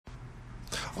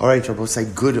All right,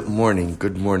 Rabbosai, good morning.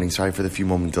 Good morning. Sorry for the few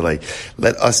moment delay.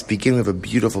 Let us begin with a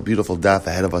beautiful, beautiful daf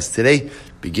ahead of us today.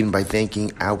 Begin by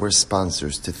thanking our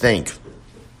sponsors. To thank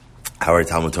our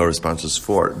Talmud Torah sponsors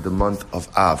for the month of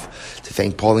Av. To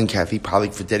thank Paul and Kathy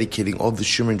Pollack for dedicating all the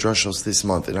Shuman Drushos this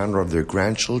month in honor of their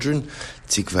grandchildren.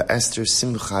 Tikva Esther,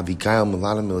 Simcha, Abigail,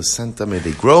 Milana, Millicenta. May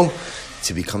they grow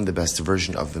to become the best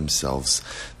version of themselves.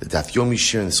 The Daf Yomi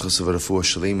Shir and the Schus of Refuah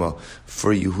Shalema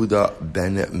for Yehuda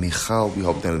ben Michal. We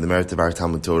hope that in the merit of our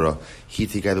Talmud Torah, he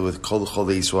together with Kol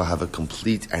Cholei Yisrael have a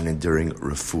complete and enduring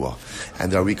refuah.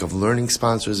 And our week of learning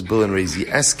sponsors, Bill and Rezi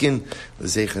Eskin,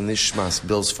 L'Zeicha Nishmas,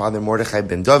 Bill's father Mordechai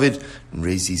ben David, and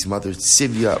Rezi's mother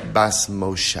Tzivya Bas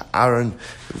Moshe Aaron.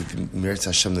 With Meretz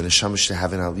Hashem, the Neshama should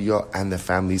have an Aliyah and the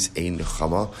families a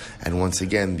Nechama. And once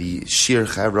again, the Shir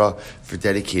Chevra for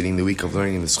dedicating the week of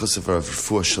learning in the Schus of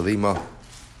Refuah Shalema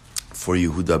for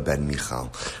Yehuda ben Michal.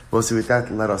 Mostly with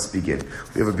that, let us begin.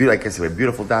 We have a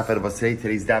beautiful daf ahead of us today.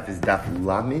 Today's daf is daf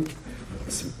Lamed.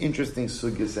 Some interesting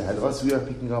sugyas ahead of us. We are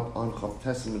picking up on Chav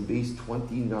Testament base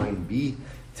 29b,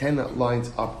 10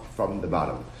 lines up from the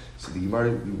bottom. So the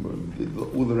Gemara,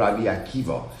 Ula Rabbi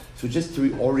Akiva. So just to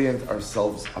reorient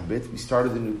ourselves a bit, we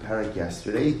started the new parak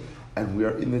yesterday, and we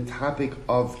are in the topic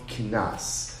of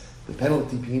kinas, the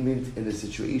penalty payment in the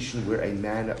situation where a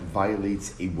man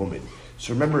violates a woman.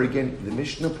 So remember again, the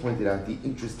Mishnah pointed out the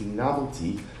interesting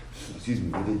novelty,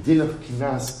 where the din of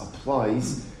kinas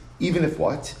applies, even if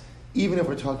what? Even if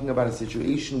we're talking about a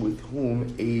situation with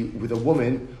a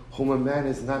woman whom a man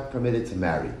is not permitted to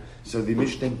marry. So the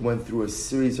Mishnah went through a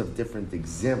series of different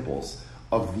examples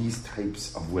of these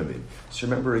types of women. So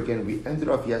remember again, we ended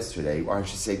off yesterday, or I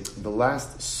should say, the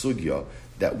last sugya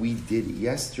that we did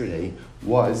yesterday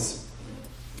was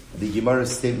the Gemara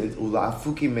statement, Ula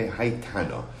afuki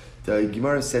mehaitana. The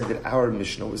Gemara said that our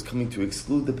Mishnah was coming to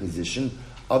exclude the position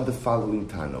of the following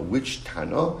Tana. Which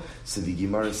Tana? So the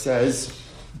Gemara says,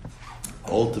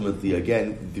 ultimately,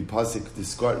 again, the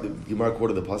Gemara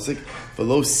quoted the pasuk,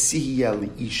 "V'lo sihiya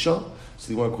liisha." So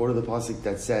the Gemara quoted the pasuk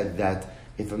that said that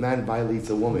if a man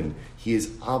violates a woman, he is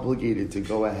obligated to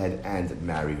go ahead and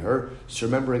marry her. So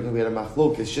remember again, we had a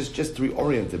machlokus, just to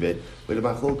reorient a bit, we had a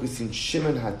machlokus in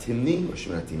Shimon HaTimni, or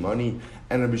Shimon HaTimani,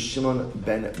 and Rabbi Shimon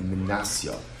ben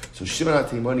Menasya. So Shimon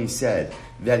HaTimani said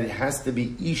that it has to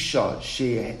be Isha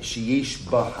sheyesh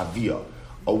ba havia,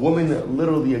 a woman,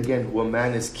 literally again, who a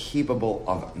man is capable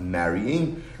of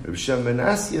marrying. Rabbi Shimon ben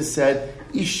Menasya said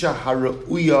Isha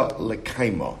hara'uya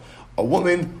lekaima, a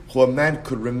woman who a man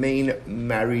could remain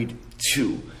married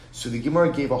to. So the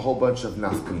Gemara gave a whole bunch of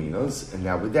nafkaminos, and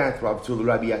now with that, Rabbi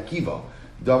Akiva,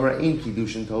 Damar ein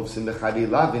kiddushin tovsin b'chayvei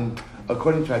lavin,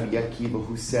 according to Rabbi Akiva,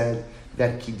 who said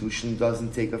that kiddushin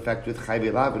doesn't take effect with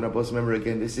chayvei lavin. Remember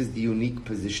again, this is the unique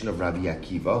position of Rabbi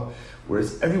Akiva,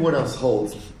 whereas everyone else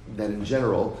holds that in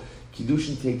general,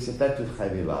 kiddushin takes effect with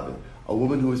chayvei lavin. A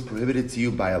woman who is prohibited to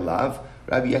you by a lav,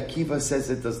 Rabbi Akiva says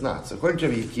it does not. So according to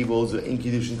Rabbi Akiva, also in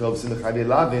kiddushin tovsin b'chayvei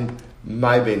lavin,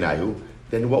 my beinayu,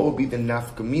 then what would be the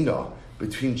nafkamina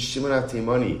between Shimon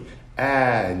HaTimani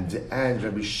and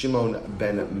Rabbi Shimon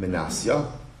ben Menasya?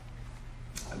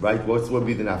 Right? What would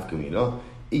be the nafkamina?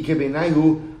 Ike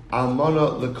beinayu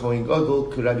almana lekohen gadol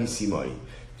k'Rabbi Simai.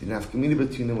 The nafkamina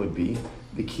between them would be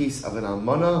the case of an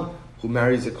almana who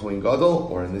marries a kohen gadol,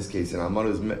 or in this case, an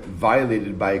almana is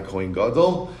violated by a kohen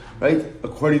gadol, right?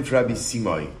 According to Rabbi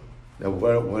Simai. Now,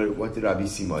 what did Rabbi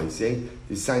Simai say?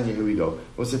 The Sanya, here we go.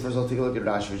 First of all, take a look at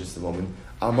Rashi for just a moment.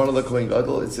 Almana lekohen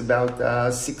gadol, it's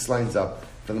about 6 lines up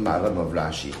from the Maram of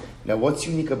Rashi. Now, what's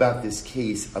unique about this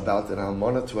case, about an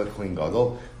almana to a kohen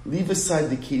gadol? Leave aside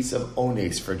the case of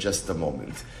ones for just a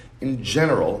moment. In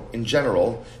general,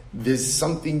 there's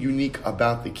something unique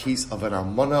about the case of an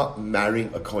almana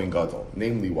marrying a kohen gadol.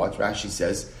 Namely, what Rashi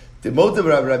says, the mode of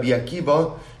Rabbi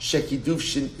Akiva,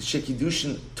 shekidushin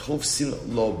tovsin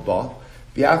lo ba,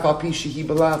 v'af api shehi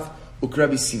belav,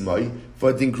 ukrabi simai,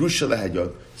 v'adin grusha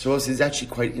lehedyot. So it's actually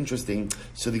quite interesting.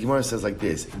 So the Gemara says like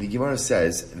this. The Gemara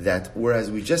says that whereas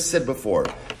we just said before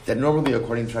that normally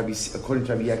according to Rabbi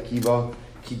Akiva,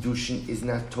 kiddushin is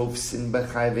not tovsin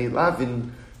b'chayvei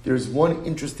lavin, there's one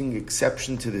interesting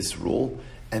exception to this rule,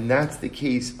 and that's the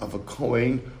case of a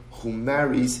kohen who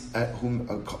marries, an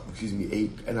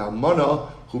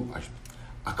almana,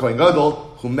 a kohen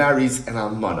gadol who marries an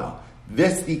almana.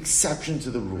 That's the exception to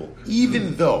the rule.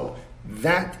 Even though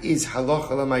that is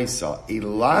halacha l'maisa, a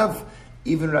lav,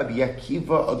 even Rabbi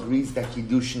Akiva agrees that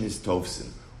kiddushin is tovsin.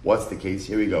 What's the case?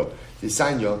 Here we go. The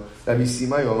Sanya, Rabbi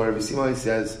Simai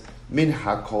says, min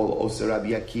hakol also Rabbi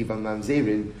Akiva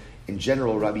mamzerin. In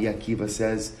general, Rabbi Akiva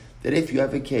says that if you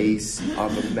have a case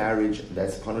of a marriage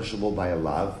that's punishable by a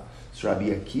lav, So Rabbi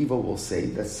Akiva will say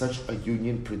that such a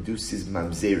union produces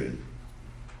mamzerim.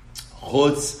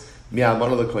 Chutz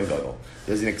mi'almana lekohen gadol.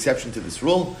 There's an exception to this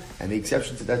rule, and the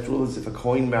exception to that rule is if a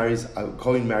kohen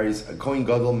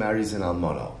gadol marries an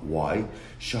almana. Why?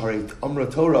 Shaharet amra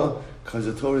Torah, because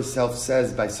the Torah itself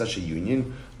says by such a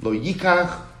union, lo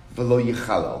yikach v'lo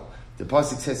yichalal. The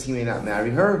pasuk says he may not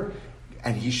marry her,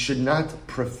 and he should not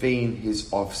profane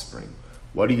his offspring.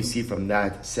 What do you see from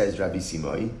that? Says Rabbi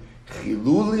Simai.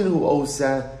 Chilulin hu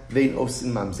osa vein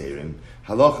osin mamzerim.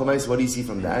 Halacha ma'is. What do you see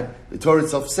from that? The Torah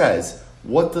itself says,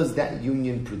 what does that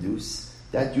union produce?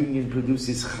 That union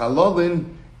produces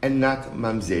chalalin and not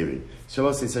mamzerim. So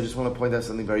I just want to point out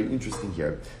something very interesting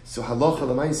here. So halacha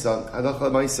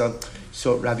l'maisa.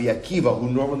 So Rabbi Akiva, who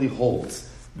normally holds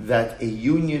that a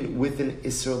union with an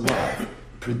Isser Lav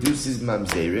produces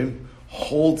mamzerim,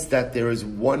 holds that there is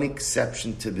one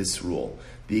exception to this rule.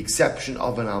 The exception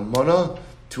of an almana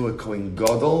to a kohen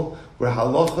gadol, where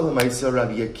halacha l'maisa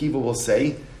Rabbi Akiva will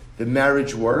say the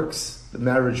marriage works,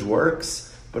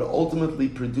 but ultimately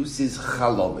produces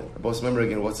chalalin. Remember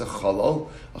again, what's a chalal?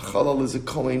 A chalal is a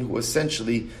kohen who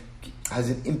essentially has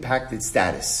an impacted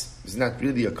status. He's not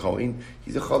really a kohen.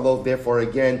 He's a chalal, therefore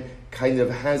again, kind of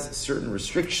has certain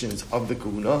restrictions of the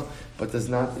kahuna, but does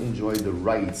not enjoy the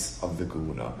rights of the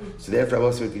kahuna. So therefore,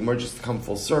 also with the Gemara, just to come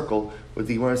full circle, what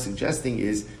the Gemara is suggesting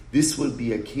is this would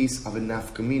be a case of a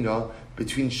nafkamina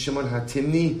between Shimon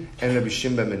HaTimni and Rabbi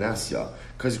Shimon ben Menasya.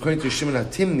 Because according to Shimon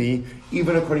HaTimni,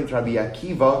 even according to Rabbi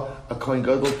Akiva, a kohen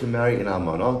gadol can marry an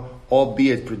almana,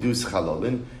 albeit produce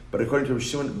chalalin. But according to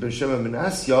Shimon ben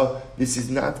Menasya, this is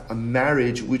not a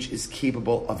marriage which is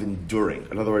capable of enduring.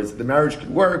 In other words, the marriage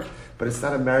could work, but it's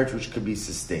not a marriage which could be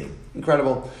sustained.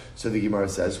 Incredible. So the Gemara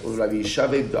says, Rabbi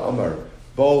Yishavev da Amar,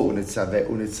 Bo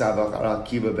unitzavach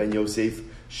Akiva ben Yosef,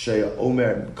 Sheya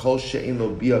Omer, Kol she'in lo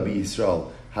bia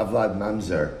b'Yisrael, Havlad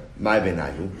mamzer, my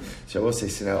benayu. So I will say,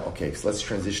 so now, okay, so let's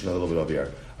transition a little bit over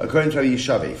here. According to Rabbi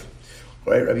Yishavev,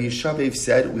 right, Rabbi Yishavev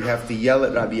said we have to yell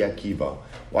at Rabbi Akiva.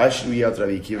 Why should we yell at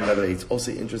Rabbi Akiva? By the way, it's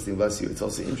also interesting, bless you, it's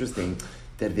also interesting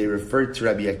that they referred to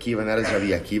Rabbi Akiva not as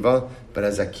Rabbi Akiva, but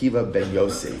as Akiva ben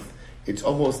Yosef. It's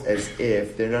almost as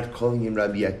if they're not calling him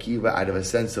Rabbi Akiva out of a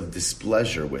sense of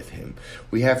displeasure with him.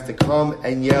 We have to come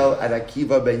and yell at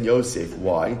Akiva ben Yosef.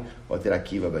 Why? What did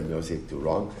Akiva ben Yosef do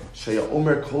wrong? Shaya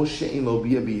Omer Kol She'in Lo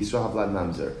Bia B'Yisrael Havlad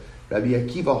Mamzer. Rabbi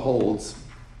Akiva holds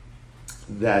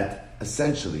that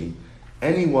essentially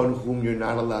anyone whom you're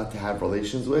not allowed to have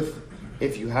relations with,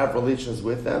 if you have relations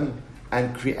with them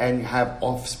and have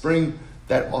offspring,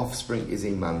 that offspring is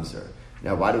a mamzer.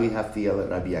 Now, why do we have to yell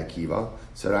at Rabbi Akiva?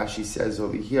 So Rashi says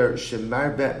over here,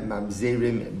 Shemarbe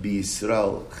mamzerim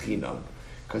b'Yisrael chinam,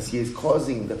 because he is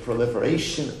causing the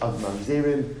proliferation of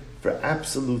mamzerim for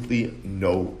absolutely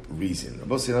no reason.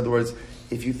 In other words,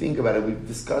 if you think about it, we've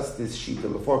discussed this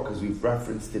shita before because we've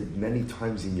referenced it many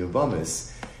times in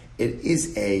Yavamis. It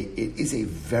is a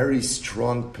very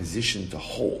strong position to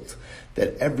hold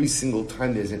that every single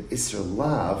time there's an Isser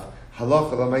Lav,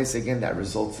 halacha l'maisa, again, that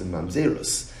results in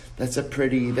mamzerus. That's a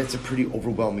pretty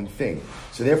overwhelming thing.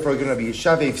 So therefore, again, Rabbi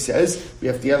Yishavev says we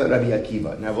have to yell at Rabbi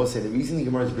Akiva. Now, I will say the reason the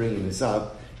Gemara is bringing this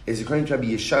up is according to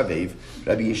Rabbi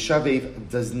Yishavev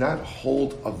does not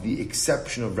hold of the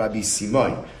exception of Rabbi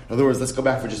Simai. In other words, let's go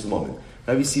back for just a moment.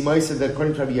 Rabbi Simai said that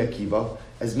according to Rabbi Akiva,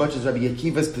 as much as Rabbi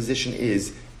Akiva's position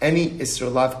is any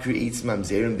Isser Lav creates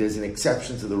mamzerim, there's an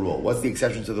exception to the rule. What's the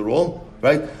exception to the rule?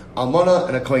 Right? Almana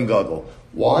and a kohen gadol.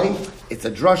 Why? It's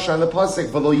a drasha on the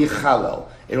pasuk v'lo yichalel.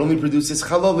 It only produces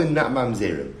chalal and not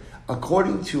mamzerim.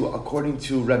 According to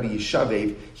Rabbi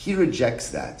Yishavev, he rejects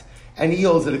that, and he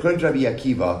holds that according to Rabbi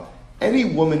Akiva, any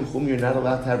woman whom you're not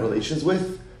allowed to have relations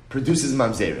with produces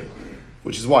mamzerim,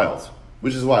 which is wild.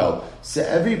 So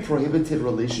every prohibited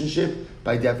relationship,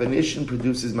 by definition,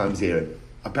 produces mamzerim.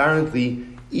 Apparently,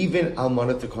 even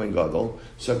almana to kohen gadol.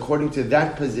 So according to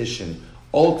that position,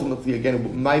 ultimately,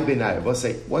 again, my benai, we'll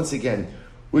say once again,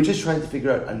 we're just trying to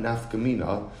figure out a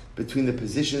nafkamina between the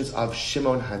positions of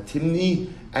Shimon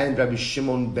HaTimni and Rabbi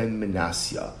Shimon ben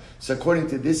Menasya. So according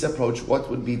to this approach, what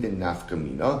would be the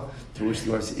nafkamina? To which the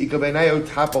Gemara says, Ika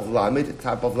benayo, top of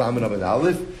Lamed of an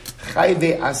Aleph, Chai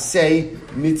ve'aseh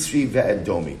mitzri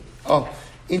ve'edomi. Oh,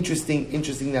 interesting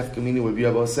nafkamina would be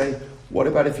able to say, what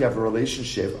about if you have a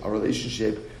relationship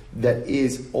that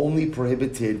is only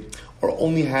prohibited or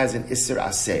only has an Isser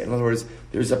Aseh? In other words,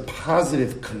 there's a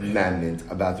positive commandment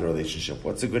about the relationship.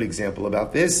 What's a good example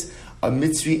about this? A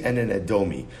Mitzri and an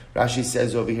Edomi. Rashi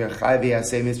says over here, Chai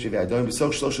ve'aseh Mitzri ve'edomi,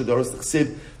 b'sok shlosha doros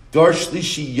t'chsiv, dar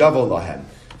shlishi yavo lahem.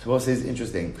 So we'll say it's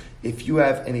interesting. If you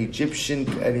have an Egyptian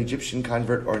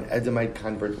convert or an Edomite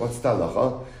convert, what's the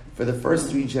halacha? For the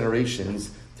first 3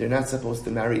 generations, they're not supposed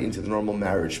to marry into the normal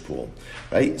marriage pool,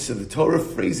 right? So the Torah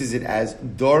phrases it as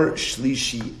Dor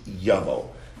Shlishi Yavo.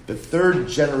 The third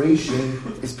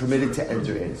generation is permitted to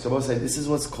enter in. So I'll say this is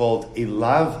what's called a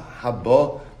Lav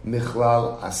Haba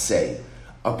Michlal Aseh,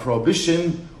 a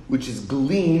prohibition which is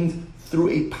gleaned through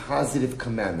a positive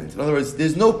commandment. In other words,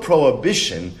 there's no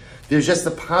prohibition, there's just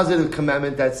a positive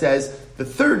commandment that says the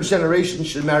third generation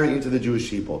should marry into the Jewish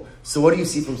people. So what do you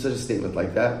see from such a statement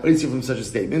like that? What do you see from such a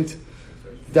statement?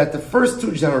 That the first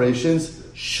two generations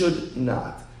should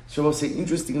not. So we'll say,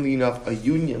 interestingly enough, a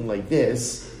union like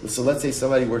this, so let's say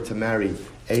somebody were to marry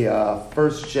a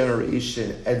first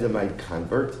generation Edomite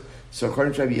convert, so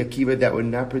according to Rabbi Akiva, that would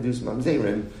not produce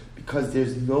mamzerim because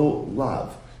there's no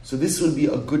love. So this would be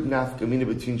a good nafkamina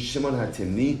between Shimon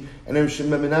HaTimni and Rabbi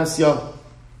Shimon ben Menasya.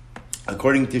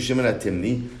 According to Shimon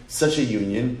HaTimni, such a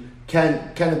union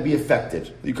can be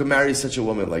affected. You can marry such a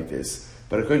woman like this.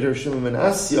 But according to Rabbi Shimon ben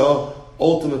Menasya,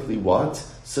 ultimately what?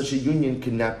 Such a union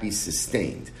cannot be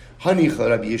sustained. So this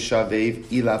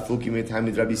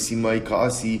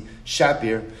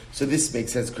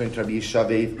makes sense according to Rabbi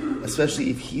Yishavev,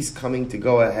 especially if he's coming to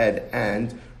go ahead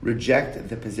and reject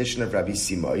the position of Rabbi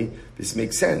Simai. This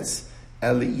makes sense.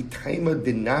 But at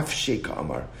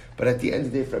the end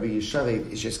of the day, if Rabbi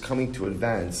Yishavev is just coming to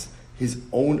advance his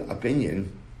own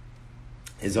opinion,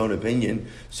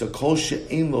 so kol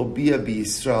she'ein lo bia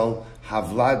b'Yisrael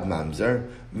havlad mamzer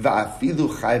va'afilu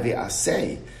chayve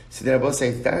aseh. So then I will say,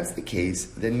 if that's the case,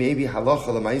 then maybe halacha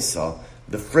l'maisa,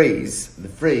 the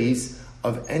phrase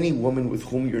of any woman with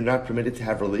whom you're not permitted to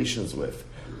have relations with,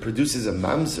 produces a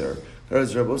mamzer.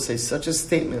 Whereas Rabbi say such a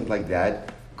statement like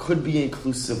that could be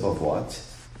inclusive of what?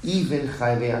 Even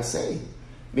chayve aseh.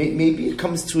 Maybe it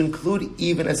comes to include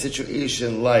even a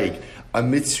situation like a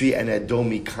Mitzri and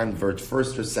Edomi convert,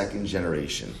 first or second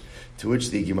generation. To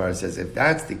which the Gemara says, if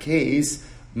that's the case,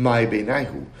 my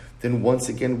beinahu, then once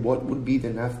again, what would be the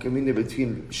nafkamina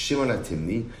between Shimon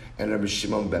HaTimni and Rabbi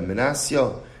Shimon ben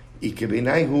Menasya? Ike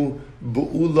beinahu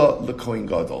bu'ula l'kohen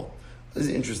gadol. This is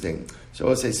interesting. So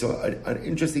I'll say, an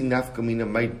interesting nafkamina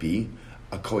might be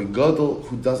a kohen gadol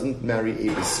who doesn't marry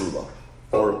a besula,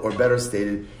 or better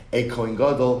stated, a kohen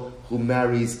gadol who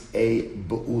marries a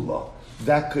be'ula.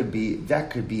 That could be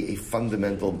a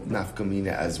fundamental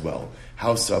nafkamina as well.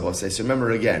 How so? I will say. So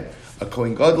remember again, a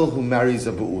kohen gadol who marries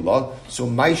a be'ula. So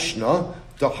maishna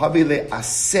dahabile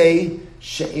asay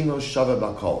she'ino shava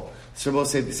bakol. So I will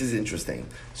say this is interesting.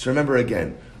 So remember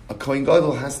again, a kohen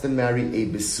gadol has to marry a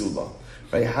besula.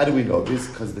 Right? How do we know this?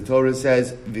 Because the Torah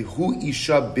says v'hu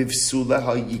isha bivsula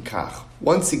ha'yikach.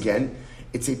 Once again,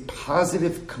 it's a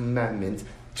positive commandment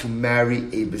to marry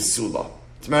a besula.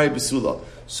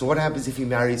 So what happens if he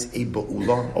marries a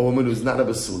ba'ula, a woman who's not a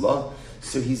basula?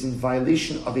 So he's in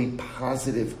violation of a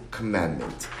positive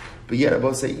commandment. But yet, I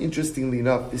will say, interestingly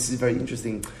enough, this is very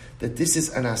interesting, that this is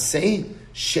an aseh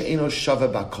she'eno shava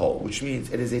bakol, which means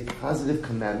it is a positive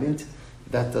commandment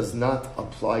that does not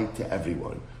apply to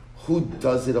everyone. Who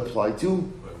does it apply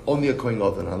to? Only a kohen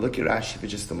gadol. Now look at Rashi for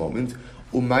just a moment.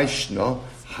 Umayshna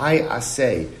Hai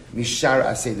Asay Mishar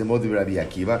Asay the Modi Rabbi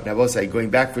Akiva. Now, I will say, going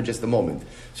back for just a moment.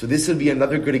 So this would be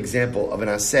another good example of an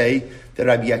Asay that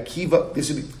Rabbi Akiva. This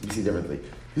would be, let me see differently.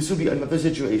 This would be another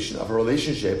situation of a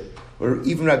relationship where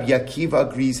even Rabbi Akiva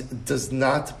agrees does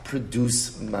not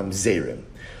produce mamzerim.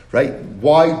 Right?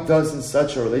 Why doesn't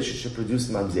such a relationship produce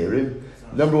mamzerim?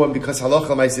 Number one, because halacha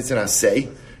l'maisa it's an Asay.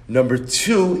 Number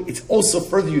two, it's also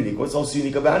further unique. What's also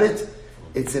unique about it?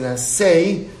 It's an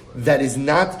Asay that is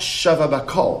not shava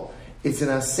bakol. It's an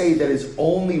asay that is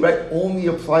only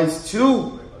applies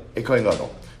to a kohen gadol.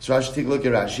 So Rashi, take a look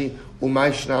at Rashi.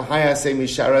 Umayshna hay asay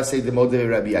mishar asay demode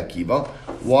Rabbi Akiva.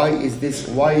 Why is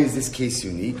this case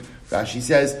unique? Rashi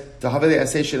says tahavele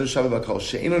asay shelo shava bakol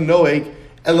she'eno noeg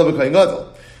ela b'kohen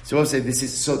gadol. So I'll say this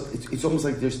is so. It's almost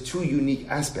like there's two unique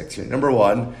aspects here. Number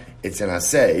one, it's an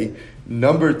asay.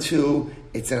 Number two,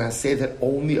 it's an asay that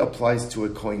only applies to a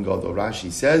kohen gadol.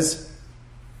 Rashi says.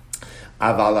 So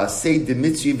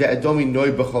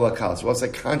let's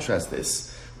contrast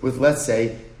this with, let's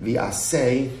say, the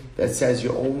asay that says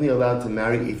you're only allowed to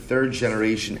marry a third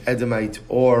generation Edomite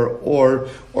or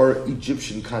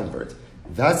Egyptian convert.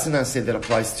 That's an asay that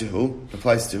applies to who?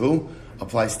 Applies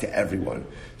to everyone.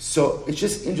 So it's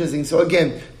just interesting. So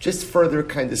again, just further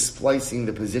kind of splicing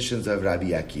the positions of Rabbi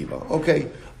Akiva.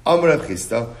 Okay. Amar Rav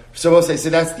Chisda. So we'll say, so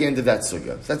that's the end of that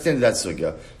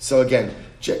sugya. So again,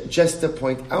 just to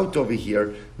point out over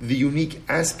here, the unique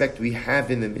aspect we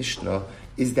have in the Mishnah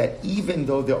is that even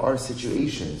though there are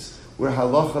situations where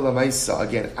halacha l'maisa,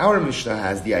 again, our Mishnah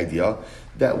has the idea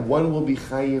that one will be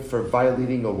chayiv for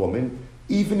violating a woman,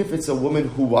 even if it's a woman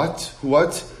who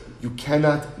you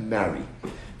cannot marry.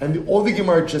 And all the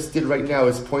Gemara just did right now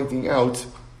is pointing out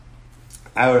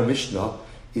our Mishnah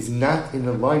is not in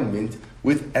alignment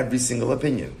with every single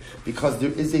opinion. Because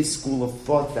there is a school of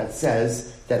thought that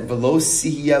says that Velo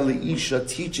Sihya Leisha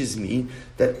teaches me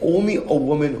that only a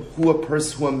woman who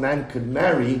a man could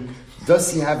marry,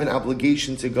 does he have an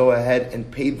obligation to go ahead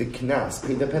and pay the knas,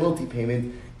 pay the penalty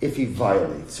payment if he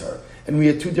violates her. And we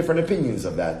had two different opinions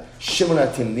of that. Shimon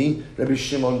HaTimni, Rabbi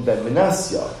Shimon ben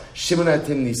Menasya. Shimon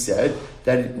HaTimni said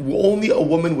that only a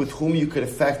woman with whom you could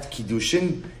effect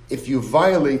kiddushin, if you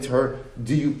violate her,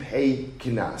 do you pay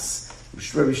knas?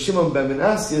 Rabbi Shimon ben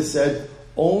Menasya said,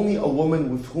 only a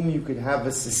woman with whom you could have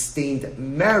a sustained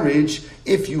marriage,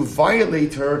 if you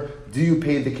violate her, do you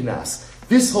pay the knas?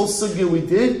 This whole sugya we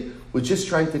did was just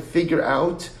trying to figure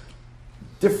out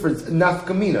different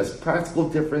nafkaminas, practical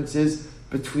differences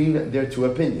between their two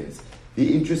opinions.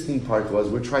 The interesting part was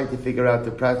we're trying to figure out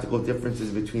the practical differences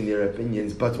between their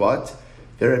opinions, but what?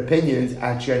 Their opinions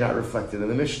actually are not reflected in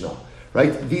the Mishnah.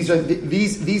 Right? These are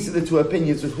the two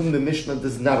opinions with whom the Mishnah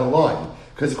does not align.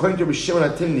 Because according to Shimon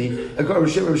HaTimni and Rabbi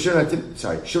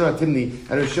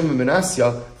Shimon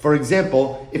Menasya, for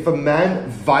example, if a man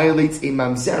violates a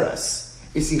mamzeres,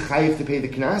 is he chayiv to pay the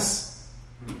knas?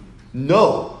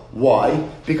 No. Why?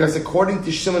 Because according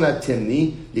to Shimon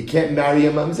HaTimni, you can't marry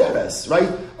a mamzeres, right?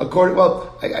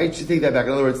 I should take that back.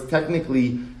 In other words,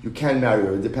 technically, you can marry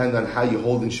her. It depends on how you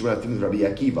hold in Shimon HaTimni with Rabbi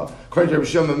Akiva. According to Rabbi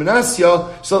Shimon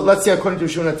Menasya, so let's say according to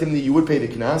Shimon HaTimni, you would pay the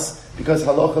knas, because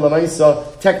halacha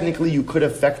l'maisa, technically you could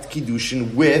effect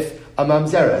kiddushin with a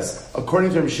mamzeres.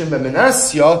 According to Rabbi Shimon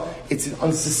Menasya, it's an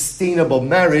unsustainable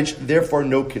marriage, therefore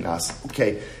no knas.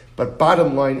 Okay. But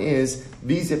bottom line is,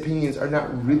 these opinions are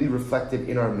not really reflected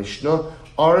in our Mishnah.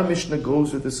 Our Mishnah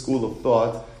goes with the school of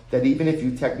thought that even if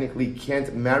you technically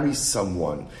can't marry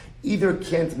someone, either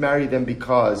can't marry them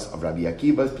because of Rabbi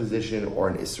Akiva's position or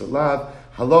an Isra Lav,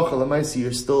 halacha l'maisa,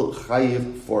 you're still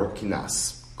chayiv for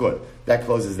kinas. Good. That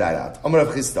closes that out. Amar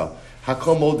Rav Chisda,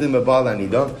 hakom moldin mebal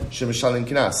anida shemishalim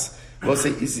kinas. We'll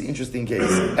say this is an interesting case.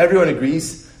 Everyone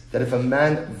agrees that if a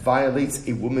man violates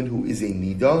a woman who is a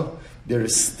nida, there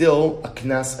is still a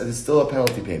knas, there is still a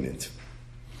penalty payment.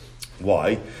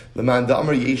 Why? L'man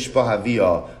da'amar yesh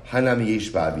ba'haviyah, hanam yesh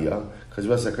ba'haviyah.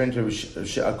 Because according to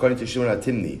Shimon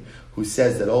HaTimni, who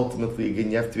says that ultimately,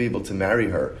 again, you have to be able to marry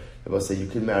her. They will say you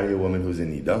can marry a woman who's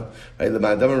in nida, right?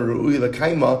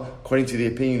 According to the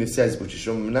opinion that says, which is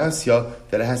Shimon Menasya,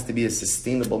 that it has to be a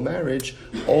sustainable marriage.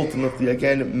 Ultimately,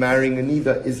 again, marrying a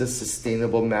nida is a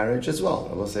sustainable marriage as well.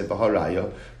 I will say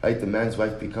v'haraya, right? The man's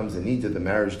wife becomes a nida, the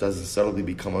marriage doesn't suddenly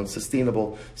become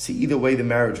unsustainable. See, either way, the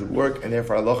marriage would work, and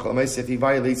therefore, Allah, if he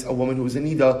violates a woman who is a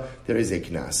nida, there is a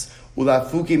knas. But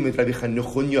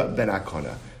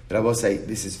I will say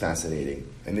this is fascinating,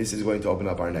 and this is going to open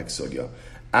up our next sugya.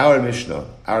 Our Mishnah.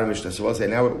 So I'll say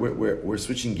now we're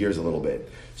switching gears a little bit.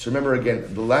 So remember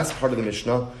again, the last part of the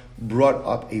Mishnah brought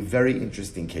up a very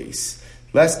interesting case.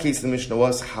 Last case of the Mishnah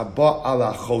was haba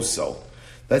ala choso.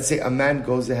 Let's say a man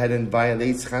goes ahead and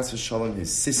violates chas v'shalom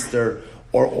his sister,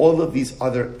 or all of these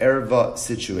other erva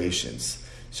situations.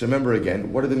 So remember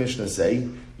again, what did the Mishnah say?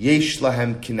 Yesh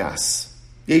lahem kinas.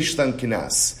 Yesh lahem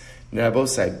kinas. Now, both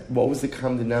sides, what was the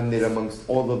common denominator amongst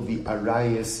all of the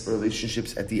arayas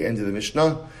relationships at the end of the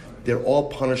Mishnah? They're all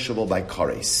punishable by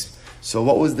kares. So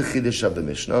what was the chiddush of the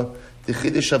Mishnah? The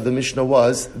chiddush of the Mishnah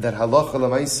was that halacha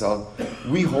l'maisa,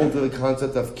 we hold to the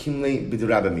concept of kimle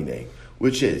b'derabamine,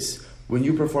 which is, when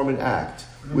you perform an act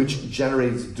which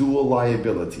generates dual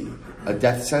liability, a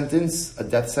death sentence,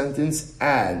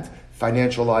 and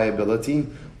financial liability,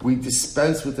 we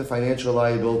dispense with the financial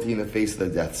liability in the face of the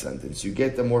death sentence. You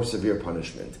get the more severe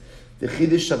punishment. The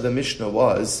chiddush of the Mishnah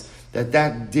was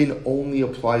that din only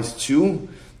applies to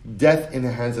death in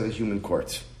the hands of a human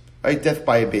court. Right? Death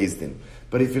by a beis din.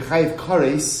 But if you chayiv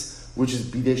kares, which is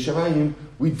bidei shamayim,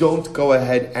 we don't go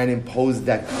ahead and impose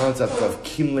that concept of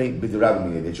kimle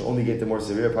b'derabamine, that you only get the more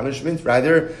severe punishment.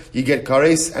 Rather, you get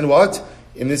kares, and what?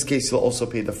 In this case, he'll also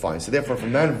pay the fine. So therefore, if a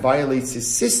man violates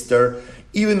his sister,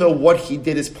 even though what he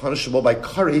did is punishable by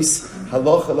kares,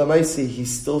 halacha l'maisa,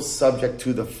 he's still subject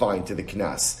to the fine, to the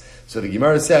knas. So the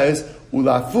Gemara says,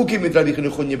 "Ulafuki mit Rabbi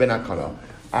Nechunya ben Akana."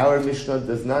 Our Mishnah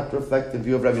does not reflect the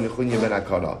view of Rabbi Nechunya ben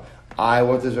Akana.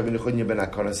 What does Rabbi Nechunya ben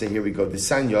Akana say? Here we go. The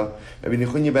Sanya, Rabbi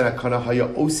Nechunya ben Akana,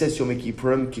 haya oses Yom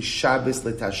Kippurim ki Shabbos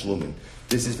letashlumin.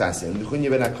 This is fascinating. Nechunya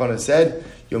ben Akana said,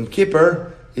 Yom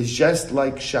Kippur is just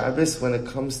like Shabbos when it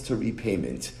comes to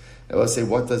repayment. I will say,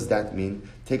 what does that mean?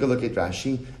 Take a look at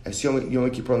Rashi. As Yom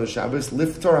Kippur on the Shabbos,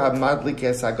 liftor hamadlik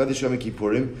es hagadish Yom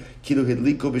Kippurim kilu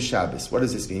hidliku b'Shabbos. What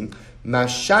does this mean? Ma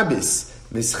Shabbos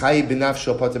mischai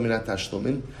b'nafsho pata minat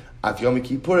tashlumin. At Yom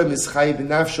Kippur, Mischai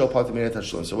b'nafsho patur min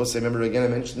tashlum. So we'll say, remember again, I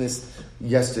mentioned this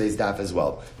yesterday's daf as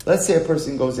well. Let's say a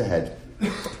person goes ahead,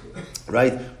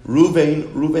 right?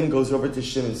 Reuven goes over to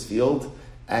Shimon's field,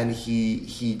 and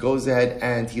he goes ahead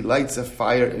and he lights a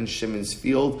fire in Shimon's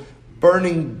field,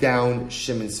 burning down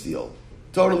Shimon's field.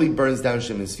 Totally burns down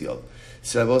Shimon's field.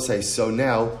 So I will say, so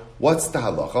now, what's the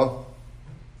halacha?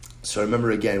 So remember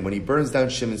again, when he burns down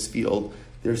Shimon's field,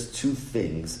 there's two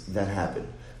things that happen.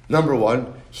 Number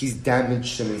one, he's damaged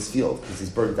Shimon's field because he's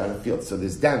burned down a field, so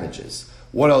there's damages.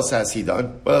 What else has he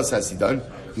done?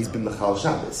 He's been Mechal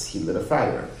Shabbos. He lit a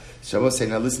fire. So I will say,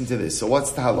 now listen to this. So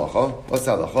what's the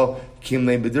halacha?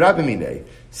 Kimlei b'drabimine.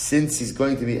 Since he's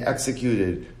going to be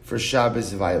executed for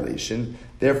Shabbos violation,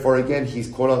 therefore again, he's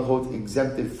quote-unquote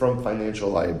exempted from financial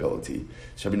liability.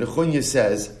 So Rabbi Nechunya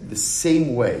says, the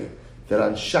same way that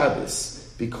on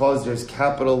Shabbos, because there's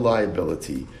capital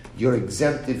liability, you're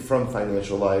exempted from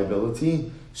financial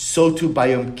liability, so too by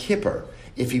Yom Kippur.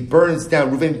 If he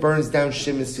Reuven burns down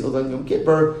Shimon's field on Yom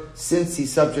Kippur, since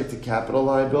he's subject to capital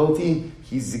liability,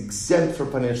 he's exempt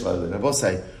from financial liability. Now, I will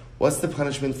say, what's the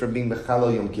punishment for being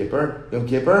Mechalo Yom Kippur? Yom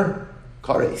Kippur?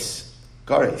 Kares.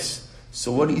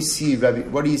 So what do you see that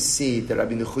Rabbi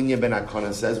Nechunya ben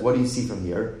Akana says? What do you see from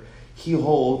here? He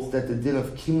holds that the din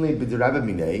of Kimlei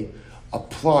b'drabimine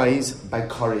applies by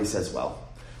Kares as well,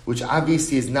 which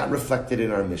obviously is not reflected in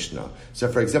our Mishnah. So,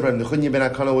 for example, Nechunya ben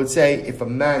Akana would say, if a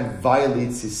man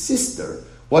violates his sister,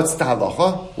 what's the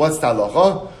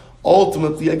halacha?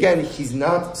 Ultimately, again, he's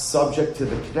not subject to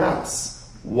the knas.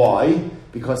 Why?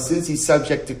 Because since he's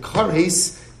subject to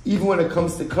kares, even when it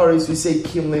comes to kares, we say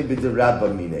kimle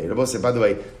b'derabba mine. Rabbi said, by the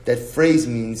way, that phrase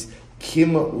means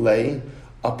kimle,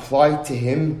 applied to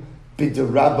him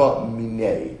b'derabba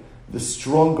mine, the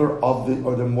stronger of the,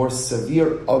 or the more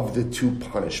severe of the two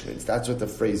punishments. That's what the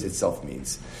phrase itself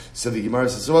means. So the Gemara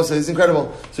says, so it's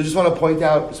incredible. So I just want to point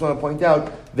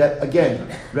out that again,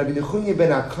 Rabbi Nechunya ben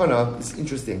Akana is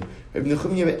interesting. Rabbi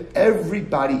Nechunya,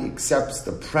 everybody accepts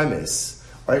the premise,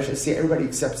 or I should say, everybody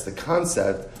accepts the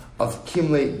concept of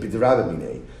kimle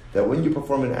b'derabba, that when you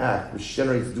perform an act which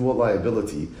generates dual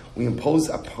liability, we impose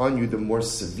upon you the more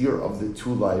severe of the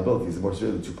two liabilities, the more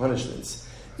severe of the two punishments.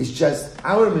 It's just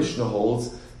our Mishnah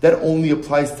holds that only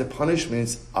applies to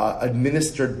punishments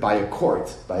administered by a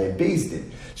court, by a Beis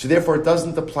Din. So therefore it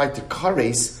doesn't apply to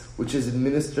kares, which is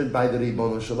administered by the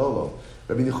Ribono Shel Olam.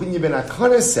 Rabbi Nechunya ben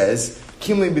Akana says,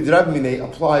 Kimlei b'drabmine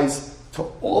applies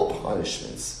to all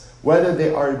punishments, whether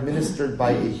they are administered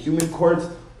by a human court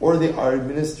or they are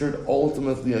administered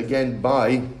ultimately again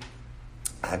by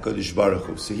HaKadosh Baruch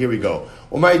Hu. So here we go.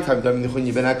 Why does Rabbi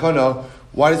Nechunya ben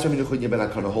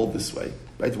Akana hold this way?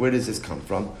 Right? Where does this come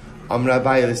from?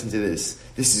 Rabbi, listen to this.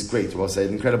 This is great. We'll say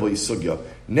incredible yisugya.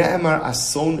 Ne'emar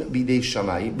ason bidei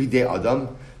shamayim, bidei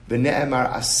adam,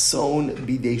 v'ne'emar ason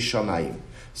bidei shamayim.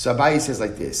 So Abaye says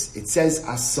like this. It says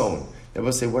ason. Then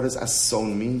we'll say, what does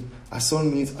ason mean?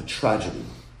 Ason means a tragedy,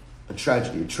 a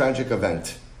tragic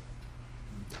event.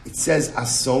 It says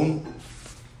ason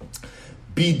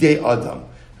bidei adam.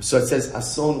 So it says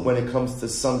ason when it comes to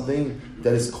something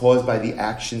that is caused by the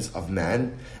actions of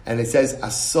man, and it says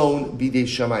ason bidei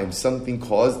shamayim, something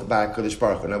caused by HaKadosh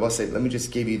Baruch Hu. And I will say, let me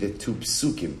just give you the two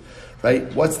psukim,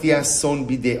 right? What's the ason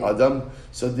bidei adam?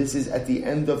 So this is at the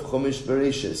end of Chumash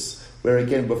Bereshis, where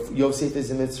again, Yosef is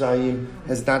in Mitzrayim,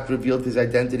 has not revealed his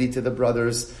identity to the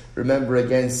brothers. Remember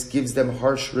again, gives them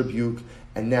harsh rebuke,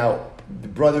 and now the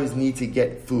brothers need to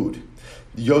get food.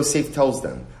 Yosef tells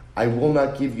them, I will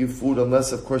not give you food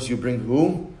unless, of course, you bring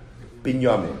who?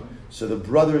 Binyamin. So the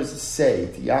brothers say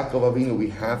to Yaakov Avinu, we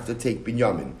have to take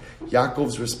Binyamin.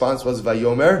 Yaakov's response was,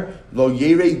 Vayomer, Lo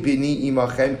yered bini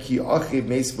imachem ki achiv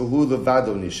meis v'hu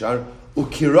levado nishar,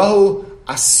 ukirahu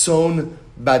ason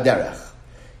baderech.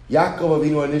 Yaakov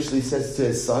Avinu initially says to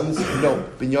his sons, no,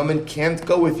 Binyamin can't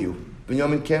go with you.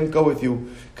 Binyamin can't go with you,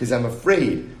 because I'm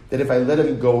afraid that if I let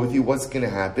him go with you, what's going to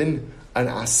happen? An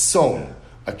ason,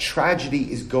 a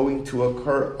tragedy is going to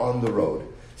occur on the road.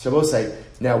 So I will say,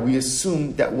 now we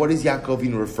assume that what is Yaakov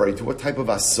Avinu referring to? What type of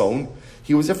ason?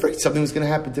 He was afraid something was going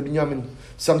to happen to Binyamin.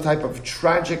 Some type of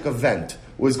tragic event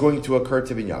was going to occur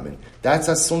to Binyamin. That's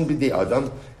ason b'dei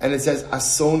adam, and it says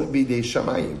ason b'dei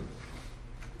shamayim.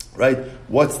 Right?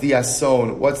 What's the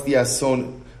ason?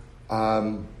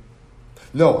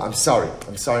 No, I'm sorry.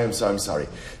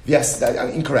 Yes, I'm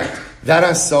incorrect. That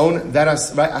ason,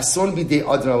 right? Ason b'dei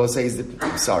adam, I will say, is the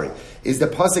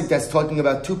pasuk that's talking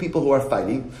about two people who are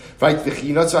fighting, right?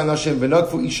 So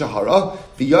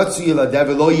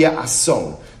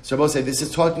I will say, this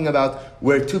is talking about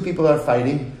where two people are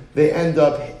fighting, they end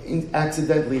up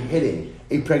accidentally hitting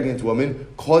a pregnant woman,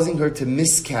 causing her to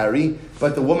miscarry,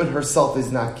 but the woman herself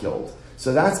is not killed.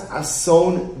 So that's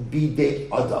ason bidei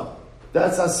adam.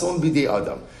 That's ason bidei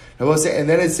adam. And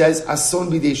then it says ason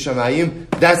bidei shamayim.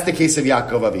 That's the case of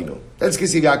Yaakov Avinu. That's the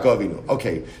case of Yaakov Avinu.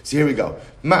 Okay, so here we go.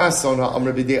 Ma'ason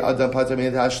ha'amr bidei adam pater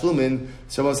min hashlumin.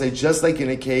 So we'll say just like in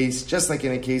a case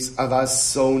of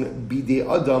ason bidei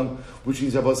adam, which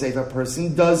means I will say if a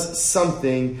person does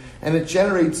something and it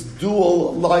generates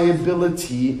dual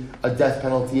liability, a death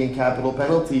penalty and capital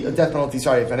penalty, a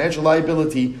financial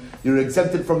liability, you're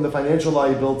exempted from the financial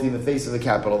liability in the face of the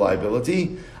capital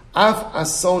liability. Af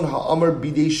ason ha'amar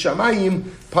bidei shamayim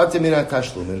pater min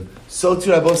tashlumin. So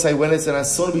too, Rabbi say when it's an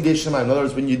ason bidei shamayim. In other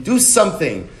words, when you do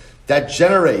something that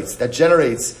generates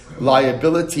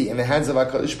liability in the hands of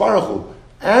HaKadosh Baruch Hu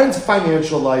and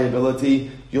financial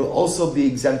liability, you'll also be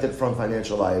exempted from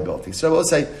financial liability. So I will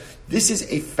say, this is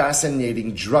a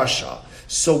fascinating drasha.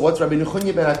 So what Rabbi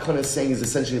Nechunya ben Akon is saying is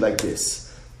essentially like this.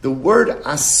 The word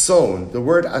ason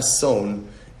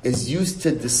is used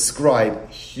to describe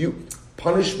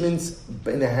punishments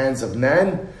in the hands of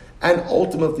man and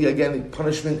ultimately, again,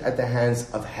 punishment at the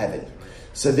hands of heaven.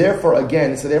 So therefore,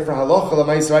 halacha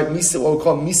l'maisa, right? Misa, what we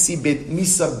call misa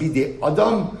bidei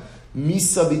adam,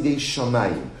 misa bidei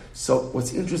shamayim. So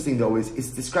what's interesting though is it's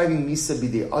describing misa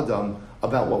bidei adam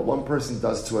about what one person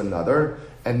does to another,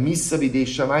 and misa bidei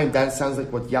shamayim, that sounds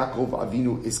like what Yaakov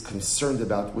Avinu is concerned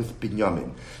about with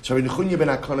Binyamin. So Rabbi Nechunya ben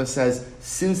Akana says,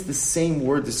 since the same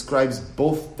word describes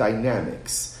both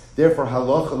dynamics, therefore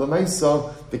halacha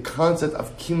l'maisa, the concept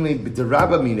of kimlei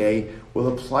b'derabba minei will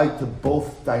apply to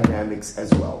both dynamics as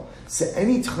well. So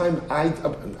anytime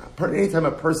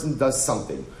a person does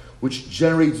something which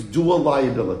generates dual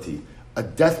liability, a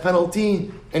death penalty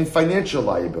and financial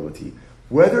liability,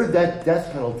 whether that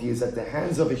death penalty is at the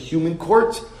hands of a human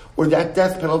court or that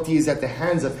death penalty is at the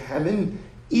hands of heaven,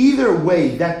 either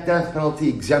way, that death penalty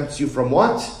exempts you from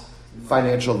what?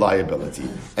 Financial liability.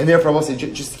 And therefore, I will say,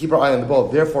 just to keep our eye on the ball,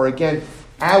 therefore, again,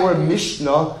 our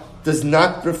Mishnah does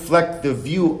not reflect the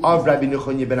view of Rabbi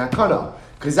Nechunya ben Akana.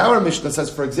 Because our Mishnah says,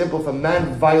 for example, if a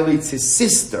man violates his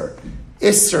sister,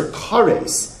 Isser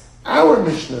Kares, our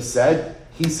Mishnah said,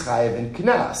 he's chayav in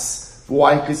knas.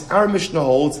 Why? Because our Mishnah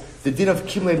holds the din of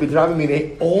kimlei b'draba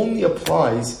minei only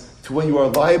applies to when you are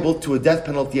liable to a death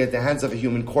penalty at the hands of a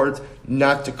human court,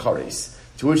 not to kares.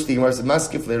 To which the Gemara said,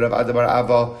 "Maskif leRav Adabar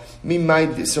Ava mimay."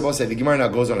 The Gemara now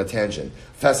goes on a tangent,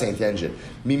 fascinating tangent.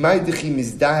 Mimay dechi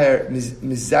mizdaher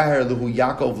lehu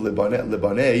Yaakov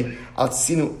lebanei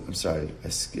atzinu. I'm sorry, I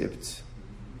skipped.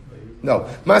 No,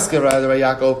 Maskif Adabar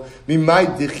Yaakov mimay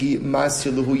dechi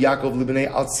masir lehu Yaakov lebanei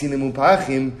atzinu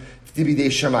mupachim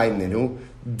dibidei shamayim ninu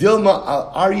dilma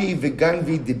al Ari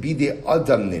veganvi dibidei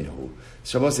adam ninu.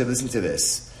 Shabbos said, "Listen to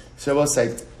this." Shabbos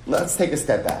said, "Let's take a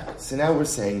step back." So now we're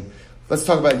saying, let's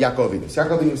talk about Yaakov Avinu. So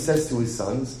Yaakov Avinu says to his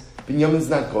sons, Binyamin's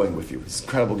not going with you. It's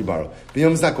incredible Gemara.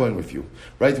 Binyamin's not going with you.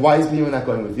 Right? Why is Binyamin not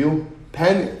going with you?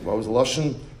 What was the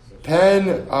Lashon?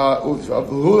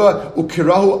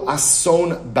 Ukirahu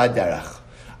ason baderach.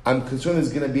 I'm concerned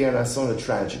there's going to be an ason, a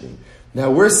tragedy. Now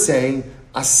we're saying,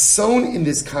 ason in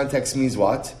this context means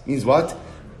what? Bidei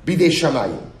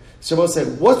shamayim. So we'll say,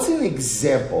 what's an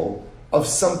example of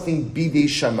something bidei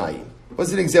shamayim?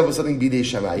 What's an example of something bidei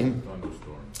shamayim?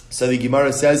 So the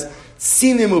Gemara says,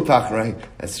 Sinim upachim, right?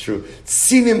 That's true.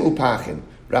 Sinim upachim.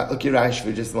 Look at Rashi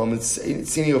for just a moment.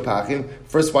 Sinim upachim.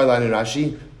 First white line in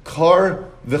Rashi. Kar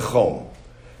v'chom.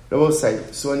 I will say,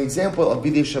 so an example of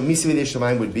Bidei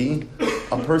Shamayim would be,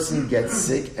 a person gets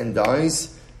sick and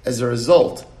dies as a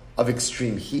result of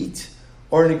extreme heat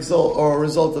or a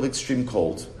result of extreme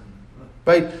cold.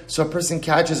 Right? So a person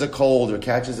catches a cold or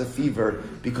catches a fever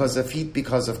because of heat,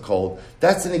 because of cold.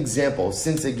 That's an example.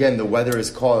 Since again the weather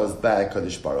is caused by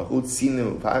Kadosh Baruch Hu,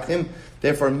 Tzinem Upachim.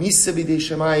 Therefore, Misa Bidei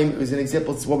Shamayim is an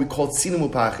example. It's what we call Tzinem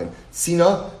Upachim.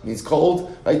 Sina means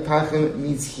cold, right? Pachim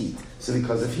means heat. So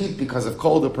because of heat, because of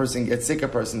cold, a person gets sick, a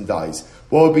person dies.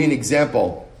 What would be an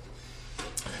example?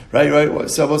 Right.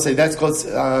 So we'll say that's called.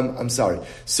 I'm sorry.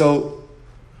 So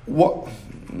what?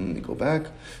 Let me go back.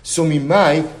 So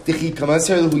mimai dechi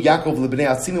kamaser lehu Yaakov lebnei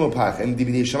atzinim upachem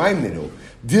dibidei shamayim ninu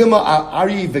dilma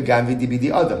ari veganvi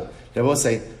dibidei adam. They will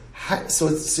say. So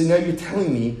now you're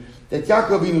telling me that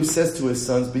Yaakov Avinu says to his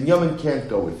sons, Binyamin can't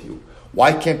go with you.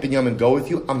 Why can't Binyamin go with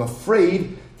you? I'm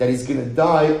afraid that he's going to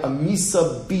die a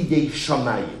misa bidei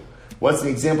shamayim. What's an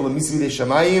example of misa bidei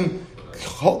shamayim?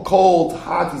 Cold,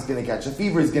 hot. He's going to catch a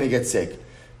fever. He's going to get sick.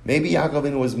 Maybe Yaakov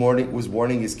Avinu was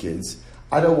warning his kids.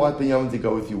 I don't want Binyamin to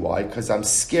go with you. Why? Because I'm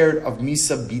scared of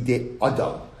Misa Bidei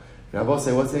Adam. Now I will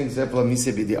say, what's an example of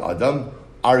Misa Bidei Adam?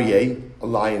 Aryeh, a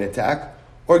lion attack,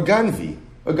 or Ganvi,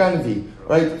 or ganvi,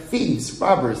 right? Thieves,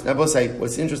 robbers. Now,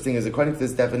 what's interesting is according to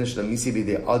this definition of Misa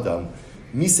B'dei Adam,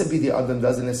 Misa B'dei Adam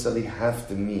doesn't necessarily have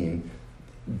to mean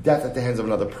death at the hands of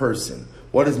another person.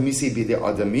 What does Misa B'dei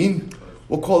Adam mean?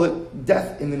 We'll call it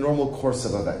death in the normal course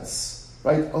of events.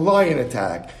 Right? A lion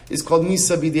attack is called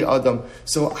Misa B'dei Adam.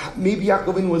 So maybe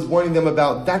Yaakov was warning them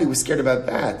about that. He was scared about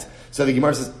that. So the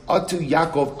Gemara says, Atu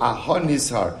Yaakov aha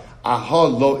nishar, aha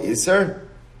lo isar.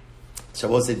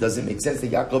 Shabbos said it doesn't make sense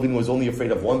that Yaakov was only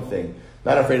afraid of one thing,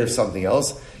 not afraid of something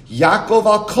else. Yaakov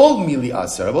al kol mili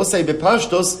asar. Shabbos say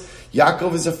bepashtos,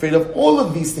 Yaakov is afraid of all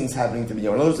of these things happening to me.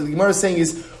 In other words, what the Gemara is saying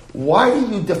is, why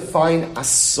do you define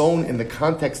ason in the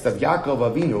context of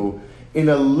Yaakov Avinu in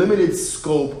a limited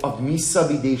scope of Misa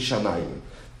B'dei Shamayim?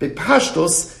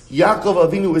 Bepashtos,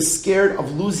 Yaakov Avinu is scared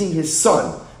of losing his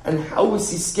son. And how is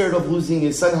he scared of losing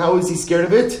his son? How is he scared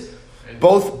of it?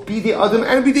 Both B'dei Adam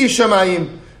and B'dei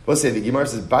Shamayim. We'll say, the Gemara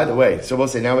says, by the way, so we'll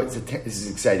say, now this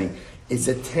is exciting. It's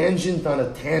a tangent on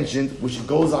a tangent, which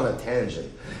goes on a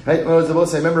tangent. Right? We'll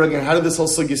say, remember again, how did this whole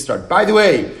sugya start? By the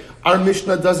way, our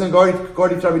Mishnah doesn't go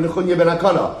according to Rabbi Nechunya ben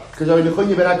Akana, because Rabbi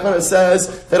Nechunya ben Akana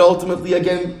says that ultimately,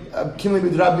 again, Kinli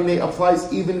Midrabine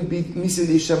applies even Misa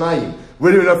B'dei Shamayim.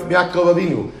 We're doing enough from Yaakov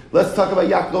Avinu. Let's talk about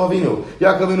Yaakov Avinu.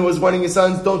 Yaakov Avinu was warning his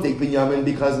sons, don't take Binyamin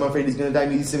because I'm afraid he's going to die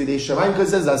Misa B'dei Shamayim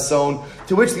because there's a son.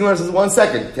 To which the Gemara says, 1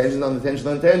 second, tangent on the tangent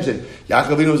on the tangent.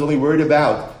 Yaakov Avinu was only worried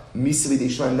about Misa B'dei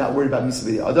Shamayim, not worried about Misa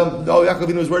B'dei Adam. No, Yaakov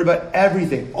Avinu was worried about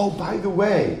everything. Oh, by the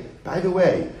way,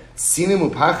 Sinim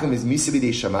upachim is Misa B'dei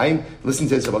Shamayim. Listen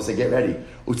to this, Rabbi say, get ready.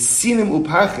 Sinim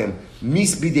upachim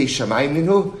Mis B'dei Shamayim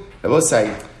minhu. Rabbi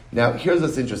say, now here's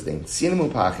what's interesting. Sinim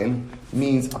upachim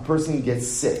means a person gets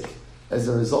sick as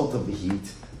a result of the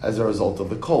heat, as a result of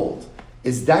the cold.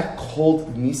 Is that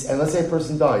cold mis? And let's say a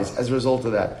person dies as a result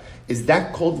of that. Is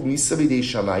that cold Misa B'dei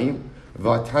Shamayim?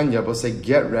 Vatanya, Rabbi say,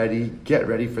 get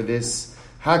ready for this.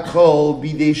 Hakol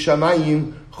B'dei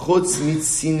Shamayim chutz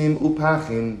mitsinim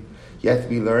upachim. Yet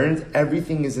we learned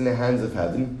everything is in the hands of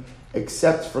heaven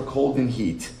except for cold and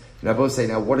heat. And I both say,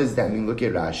 now what does that mean? Look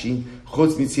at Rashi.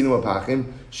 Chutz mitzinu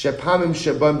apachim shepamim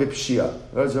shebam b'pshia.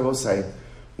 What does Rabbi say?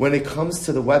 When it comes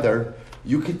to the weather,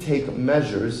 you could take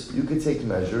measures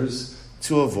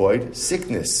to avoid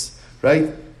sickness,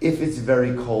 right? If it's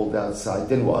very cold outside,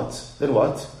 then what?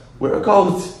 Wear a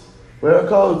coat.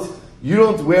 You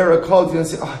don't wear a coat. You don't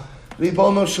say,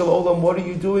 Ribono Shel Olam, what are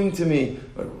you doing to me?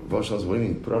 What do you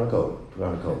mean? Put on a coat,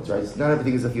 right? Not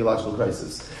everything is a theological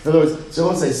crisis. In other words, so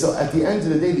we'll say, so at the end of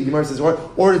the day, the Gemara says,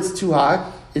 or it's too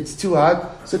hot,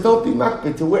 so don't be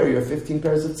makbid to wear your 15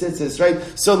 pairs of tzitzis, right?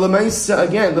 So Lemaisa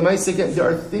again, there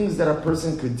are things that a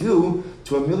person could do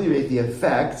to ameliorate the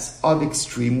effects of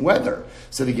extreme weather.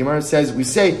 So the Gemara says, we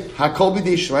say, Hakol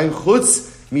B'dei Shamayim chutz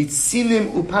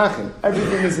mitzinim upachim.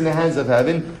 Everything is in the hands of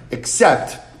heaven,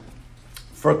 except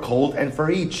for cold and for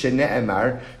heat.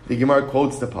 Shene'emar, the Gemara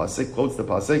quotes the pasuk,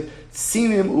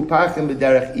 Sinim upachim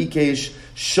b'derech ikesh,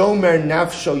 shomer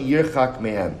nafsho yirchak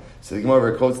mehem. So the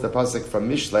Gemara quotes the pasuk from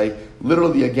Mishlei,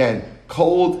 literally again,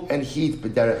 cold and heat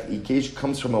b'derech ikesh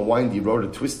comes from a windy road, a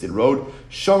twisted road.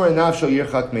 Shomer nafsho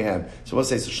yirchak mehem. So we'll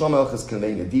say, so Shlomo Melech is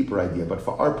conveying a deeper idea, but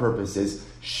for our purposes,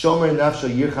 shomer nafsho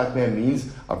yirchak mehem means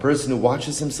a person who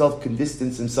watches himself, can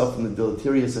distance himself from the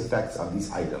deleterious effects of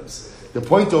these items. The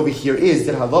point over here is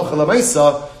that halacha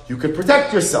lamaisa, you could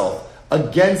protect yourself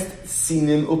against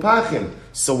sinim upachim.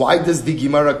 So why does the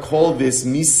Gemara call this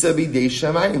Misa B'dei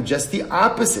Shamayim? Just the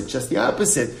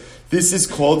opposite. This is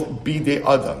called B'dei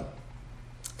Adam.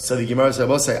 So the Gemara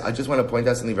says, I just want to point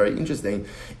out something very interesting.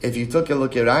 If you took a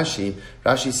look at Rashi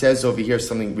says over here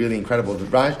something really incredible.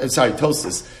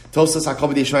 Tosas,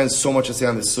 Hakol B'dei Shamayim, so much to say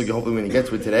on this sugya. Hopefully we're going to get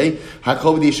to it today.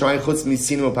 Hakol B'dei Shamayim chutz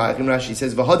mitzinu upachim. Rashi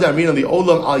says, V'hadar mina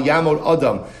li'olam al yamod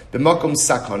adam b'makom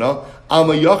sakana al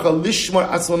mayachal lishmar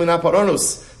atzmo min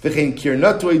ha'paronos. V'chein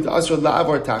kirnatoi da'asro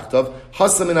la'avar tachtav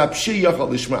hasam min ha'pshir yachal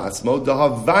lishmar atzmo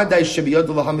dahav vadai shebiyad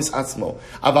lahamis atzmo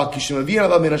aval kishmavir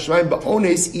alav min ha'shmayim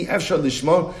ba'ones i efshar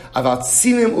lishmar aval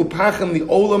tzinim upachim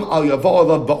li'olam al yavo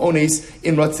alav ba'ones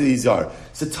in ratzilizar.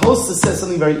 So Tosfos says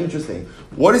something very interesting.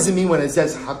 What does it mean when it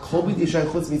says Hakol B'dei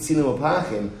Shamayim chutz mitzinim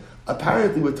upachim?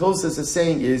 Apparently what Tosfos is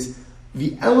saying is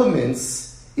the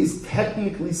elements is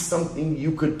technically something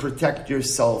you could protect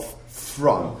yourself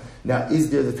from. Now, is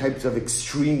there the types of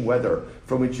extreme weather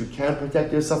from which you can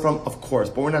protect yourself from? Of course,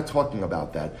 but we're not talking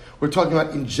about that. We're talking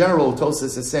about, in general,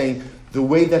 Tosfos is saying, the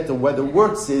way that the weather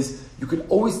works is, you could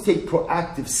always take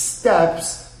proactive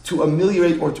steps to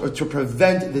ameliorate or to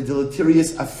prevent the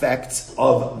deleterious effects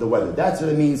of the weather. That's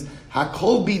what it means.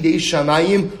 Hakol B'dei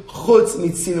Shamayim chutz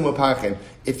mitzinim upachim.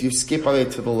 If you skip away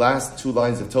to the last two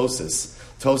lines of Tosfos,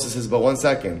 Tosa says, but 1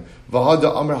 second. But 1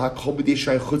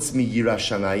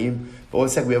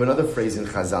 second, we have another phrase in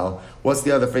Chazal. What's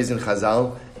the other phrase in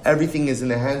Chazal? Everything is in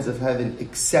the hands of heaven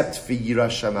except for Yirah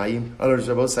Shamayim. In other words,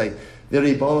 Rabbi say, the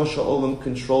Ribono Shel Olam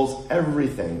controls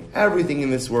everything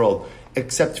in this world,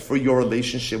 except for your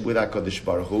relationship with HaKadosh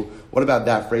Baruch Hu. What about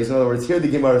that phrase? In other words, here the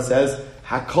Gemara says,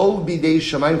 Hakol bidei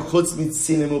Shamayim chutz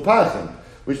mitzinim upachim,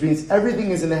 which means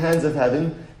everything is in the hands of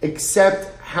heaven,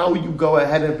 except how you go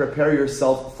ahead and prepare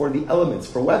yourself for the elements,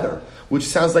 for weather, which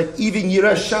sounds like even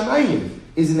Yirah Shamayim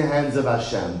is in the hands of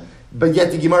Hashem. But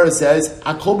yet the Gemara says,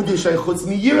 Akol b'dei chutz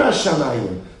mi Yirah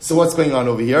Shamayim. So what's going on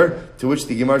over here? To which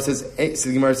the Gemara says,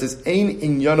 Ein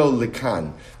inyano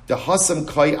likan. The hasam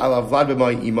kai ala vlad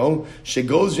b'mai imo,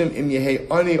 shegozrim im yehei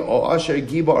ani o asher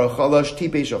giba or chalash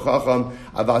tipesh o chacham,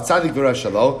 avat tzadik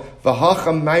v'rashalo,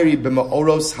 v'hacham mayri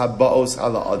b'ma'oros haba'os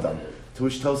ala adam. To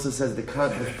which Tosa says the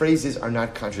phrases are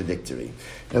not contradictory.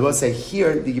 And I will say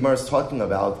here, the Gemara is talking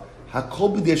about,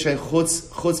 Hakol b'dei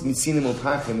chutz mitzinim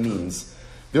upachim means,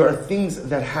 there are things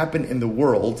that happen in the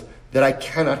world that I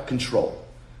cannot control.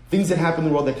 Things that happen in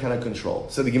the world that I cannot control.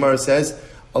 So the Gemara says,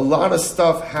 a lot of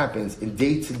stuff happens in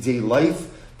day-to-day life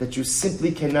that you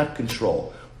simply cannot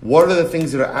control. What are the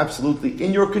things that are absolutely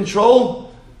in your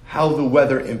control? How the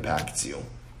weather impacts you.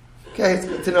 Okay, it's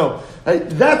good to know. Right?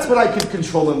 That's what I can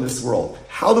control in this world.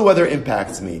 How the weather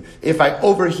impacts me. If I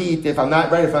overheat, if I'm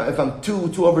not right, if I'm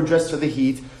too overdressed for the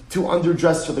heat, too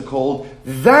underdressed for the cold,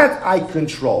 that I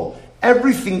control.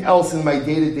 Everything else in my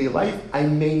day-to-day life, I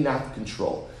may not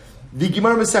control. The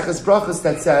Gemara Maseches Brachos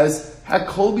that says,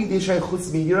 "Hakol b'dei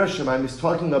chutz mi Yirah Shamayim" is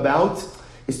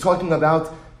talking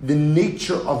about the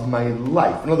nature of my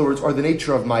life. In other words, or the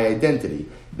nature of my identity.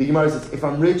 The Gemara says, if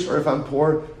I'm rich or if I'm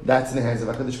poor, that's in the hands of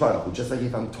HaKadosh Baruch Hu. Just like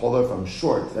if I'm taller, if I'm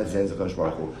short, that's in the hands of HaKadosh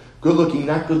Baruch Hu. Good looking,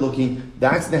 not good looking,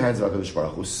 that's in the hands of HaKadosh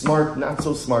Baruch Hu. Smart, not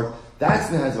so smart, that's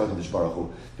in the hands of HaKadosh Baruch Hu.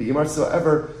 The Gemara says,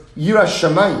 however, Yirah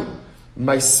Shamayim,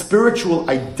 my spiritual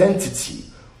identity,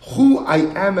 who I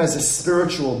am as a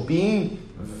spiritual being,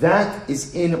 that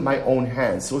is in my own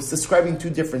hands. So it's describing two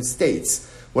different states.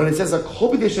 When it says,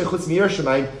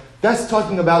 that's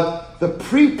talking about the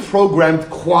pre-programmed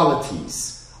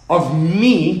qualities of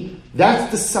me, that's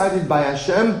decided by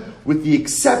Hashem, with the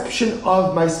exception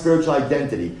of my spiritual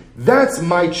identity. That's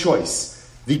my choice.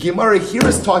 The Gemara here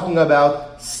is talking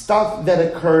about stuff that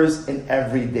occurs in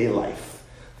everyday life.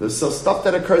 So stuff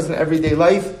that occurs in everyday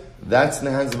life, that's in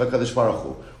the hands of HaKadosh Baruch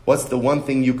Hu. What's the one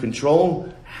thing you control?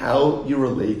 How you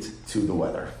relate to the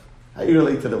weather. How you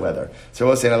relate to the weather. So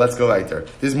we'll say, now let's go right there.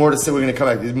 There's more to say, we're going to come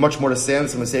back. There's much more to say on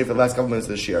this, I'm going to say it for the last couple minutes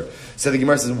of this year. So the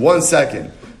Gemara says, 1 second.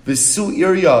 V'su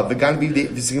irya, the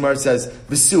Gemara says,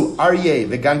 V'su aryeh,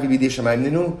 v'gan b'bidei shamayim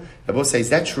ninu. I will say, is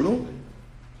that true?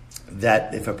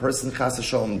 That if a person chas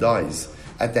v'shalom dies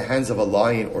at the hands of a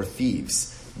lion or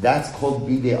thieves, that's called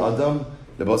bidei adam?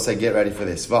 The both say, get ready for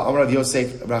this. Amar Rav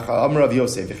Yosef,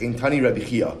 v'chein tani Rabbi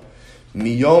Chia,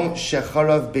 miyom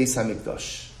shecharav beis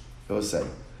hamikdash. The both say,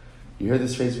 you heard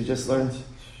this phrase we just learned?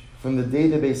 From the day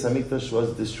the Beis Hamikdash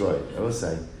was destroyed. I will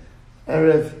say,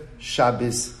 Erev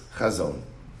Shabbos Chazon.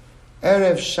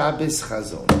 Erev Shabbos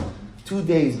Chazon. 2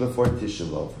 days before Tisha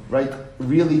B'Av. Right?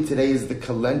 Really, today is the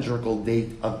calendrical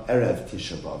date of Erev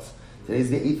Tisha B'Av. Today is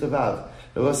the 8th of Av.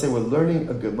 I will say, we're learning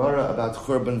a Gemara about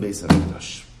Churban Beis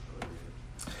Hamikdash.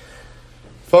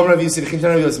 Since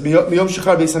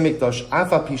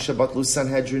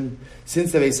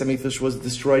the Beis Hamikdash was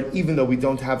destroyed, even though we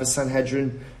don't have a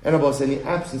Sanhedrin, and in the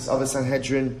absence of a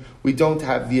Sanhedrin, we don't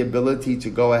have the ability to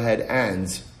go ahead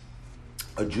and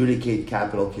adjudicate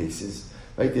capital cases.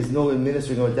 Right? There's no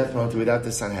administering of a death penalty without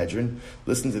the Sanhedrin.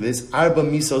 Listen to this. Arba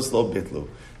misos lo bitlu.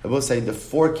 I will say the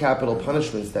 4 capital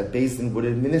punishments that Beis Din would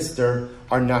administer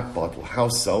are not batal. How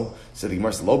so? So the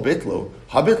Gemara says, lo bitlu.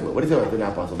 Ha bitlu. What do you think about they're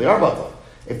not batal? They are batal.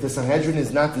 If the Sanhedrin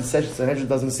is not in session, the Sanhedrin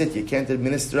doesn't sit, you can't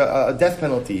administer a death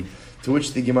penalty. To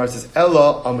which the Gemara says,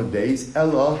 Ella amadeis,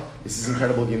 Ella, this is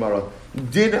incredible Gemara,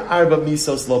 din arba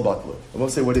misos lo batlu. I will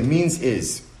say what it means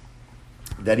is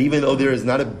that even though there is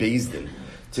not a Beis Din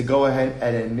to go ahead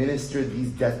and administer these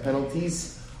death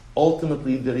penalties,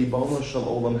 ultimately the Ribono Shel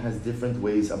Olam has different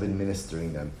ways of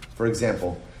administering them. For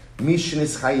example, Mishin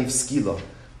is chayiv skila.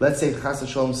 Let's say chas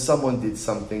v'shalom, someone did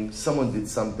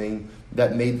something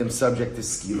that made them subject to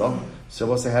skila. So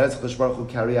we'll say, how does HaKadosh Baruch Hu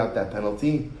carry out that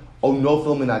penalty? O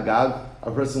nofil min agag,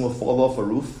 a person will fall off a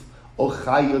roof. O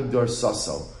chayud dor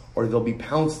saso, or they'll be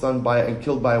pounced on by and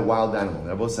killed by a wild animal. And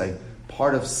I will say,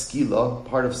 part of skila,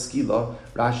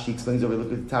 Rashi explains over,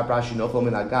 look at the top, Rashi, nofil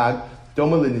min agag,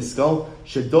 doma l'nisko,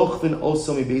 shedochvin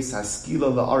oso mi beis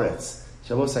ha-skila la'aretz.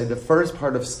 So I will say, the first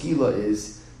part of skila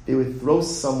is, they would throw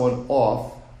someone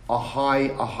off a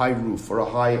high roof or a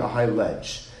high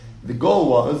ledge. The goal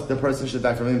was the person should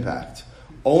die from impact.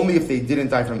 Only if they didn't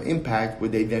die from impact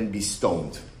would they then be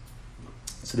stoned.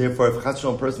 So therefore, if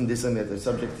a person did something that they're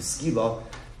subject to skila,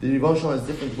 the Rebbeinu Shalom has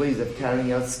different ways of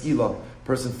carrying out skila.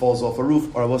 Person falls off a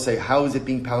roof, or I will say, how is it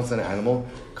being pounced on an animal?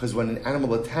 Because when an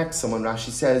animal attacks someone, Rashi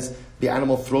says, the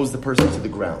animal throws the person to the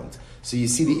ground. So you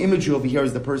see the imagery over here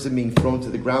is the person being thrown to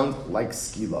the ground like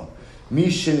skila.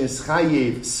 Mishin is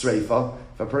chayev sreifa.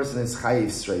 If a person is chayev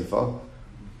sreifa,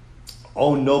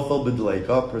 o nofel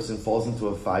b'dleika, person falls into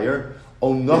a fire,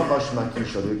 o nachash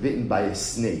makisha, they're bitten by a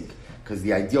snake. Because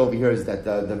the idea over here is that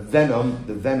the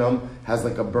venom has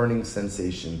like a burning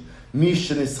sensation.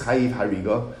 Mishin is chayiv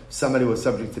hariga, somebody was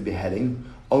subject to beheading.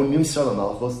 O nimsar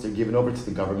l'malchus, they're given over to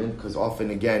the government, because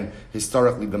often, again,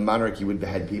 historically, the monarchy would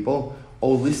behead people.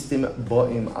 O listim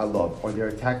bo'im alav, or they're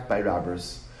attacked by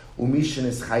robbers. Umishin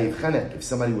is chayiv chanek, if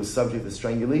somebody was subject to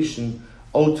strangulation.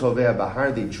 O tovea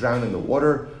bahar, they drown in the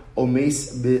water. O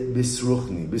meis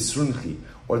bisrunchi,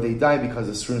 or they die because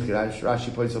of srunchi.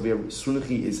 Rashi points over here,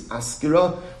 srunchi is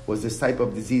askira, was this type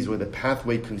of disease where the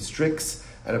pathway constricts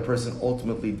and a person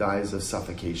ultimately dies of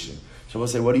suffocation. So we'll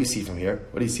say, what do you see from here?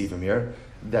 What do you see from here?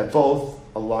 That both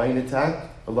a lion attack,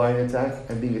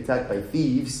 and being attacked by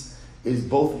thieves is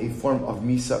both a form of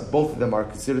misa. Both of them are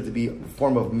considered to be a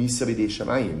form of misa b'dei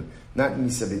shamayim, not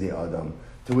misa b'dei adam.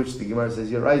 To which the Gemara says,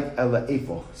 you're right, ela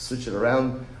efoch. Switch it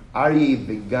around. Arye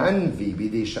v'ganvi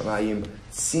b'dei shamayim,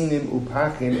 sinim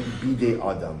upachim b'dei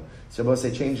adam. So we'll say,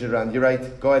 change it around. You're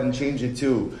right. Go ahead and change it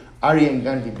to Arye and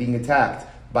Ganvi being attacked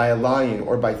by a lion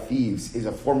or by thieves is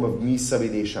a form of misa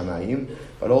b'dei shamayim,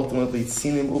 but ultimately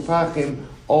sinim upachim,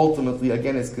 ultimately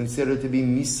again is considered to be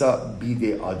misa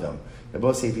b'dei adam.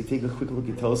 Rabbi say, if you take a quick look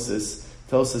at Tosas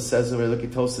says over, look at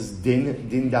Tosas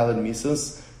din dalad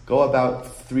misos, go about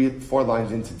 3-4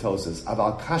 lines into Tosas.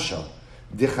 Aval kasha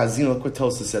de chazin, look what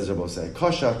Tosas says. Rabbi say,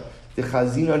 kasha de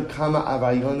chazinon kama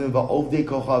avayonim va'ovdei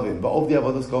kochavim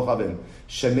avodos kochavim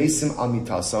shemesim al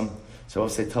mitasam. So I'll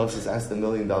say, Tosas asked the $1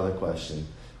 million question.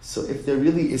 So if there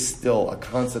really is still a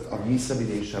concept of Misa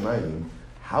B'dei Shamayim,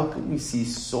 how can we see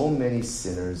so many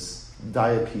sinners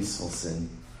die a peaceful sin?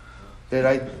 They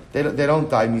don't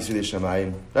die Misa B'dei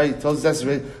Shamayim. Right? I was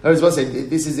going to say,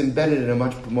 this is embedded in a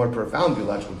much more profound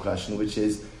theological question, which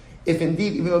is, if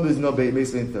indeed, even though there's no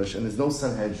Beis Mikdash and there's no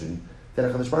Sanhedrin,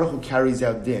 that HaKadosh Baruch Hu carries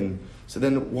out din, so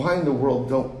then why in the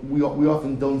world we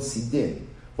often don't see din?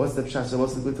 What's the pshat? So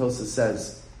what's the good Tosafos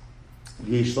says?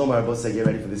 V'yishlomar, both say, get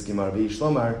ready for this Gemara.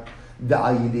 V'yishlomar,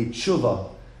 da'ayidei tshuva,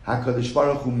 HaKadosh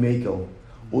Baruch Hu mekel,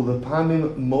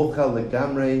 u'lepamim mocha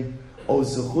legamrei, o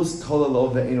zuchus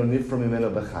tolalo ve'eno nifra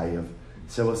mimeno b'chayev.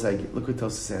 So we'll say, look what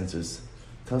Tosafos answers.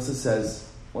 Tosafos says,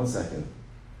 1 second,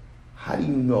 how do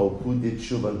you know who did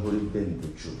tshuva and who didn't do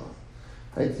tshuva?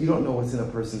 Right? You don't know what's in a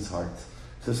person's heart.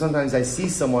 So sometimes I see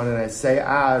someone and I say,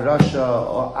 Russia,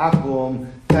 or Akum,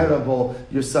 terrible,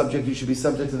 you should be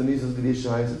subject to the Mitzvos B'dei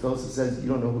Shamayim. So Tosafos says, you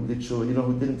don't know who did tshuva, you know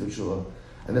who didn't do tshuva.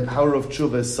 And the power of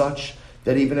tshuva is such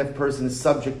that even if a person is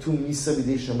subject to Misa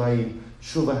B'dei Shamayim,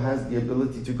 tshuva has the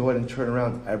ability to go ahead and turn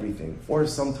around everything. Or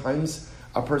sometimes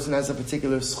a person has a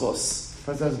particular schos.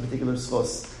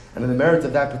 And in the merit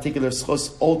of that particular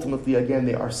schos, ultimately, again,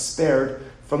 they are spared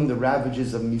from the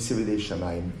ravages of Misa B'dei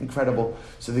Shamayim. Incredible.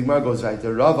 So the Gemara goes right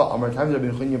there. Rava Amar Tam Rabbi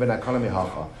Nechunya ben Akana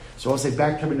mehacha. So I'll say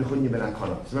back to Rabbi Nechunya ben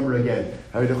Akana. So remember again,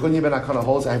 Rabbi Nechunya ben Akana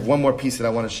holds. I have one more piece that I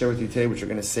want to share with you today, which we're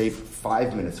going to save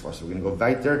 5 minutes for. So we're going to go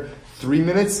right there, 3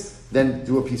 minutes, then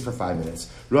do a piece for 5 minutes.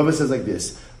 Rava says like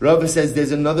this. Rava says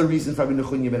there's another reason for Rabbi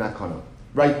Nechunya ben Akana,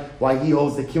 right? Why he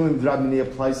holds the Kilim D'Rab Minei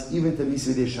applies even to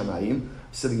Misa B'dei Shamayim.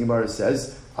 So the Gemara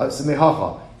says,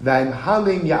 Mehacha. V'im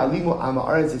ya'alimu ama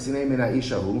aretz esinei min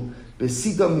ha'ishahu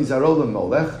b'sito mizaro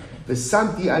l'molech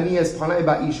v'samti ani es panai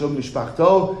ba'isho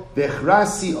mishpachto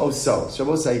v'chrasi oso. So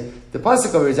we'll say, the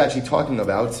pasuk over is actually talking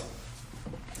about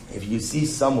if you see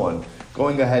someone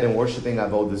going ahead and worshiping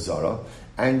Avodah Zarah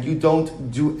and you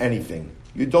don't do anything,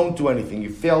 you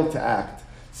fail to act.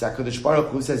 So HaKadosh Baruch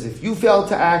Hu says, if you fail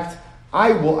to act,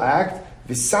 I will act.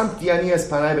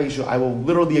 I will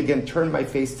literally again turn my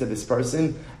face to this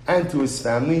person and to his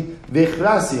family,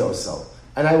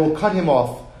 and I will cut him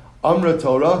off. Amra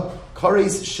Torah,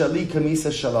 Kares Shali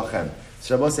Kamisa Shalachem.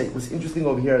 So Rabbi say, what's interesting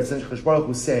over here, essentially HaKadosh Baruch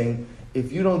Hu is saying,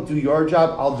 if you don't do your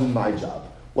job, I'll do my job.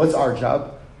 What's our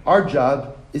job? Our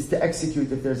job is to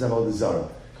execute if there's Avodah Zarah.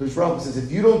 HaKadosh Baruch Hu says,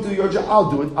 if you don't do your job,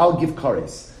 I'll do it. I'll give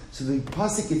Kares. So the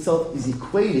pasuk itself is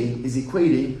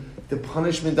equating the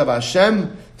punishment of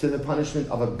Hashem to the punishment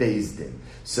of a Beis Din.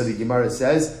 So the Gemara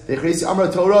says, my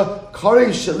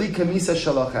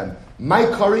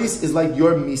kares is like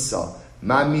your misa.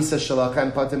 Ma misa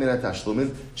shalachem pater min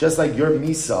hatashlumin. Just like your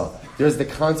misa, there's the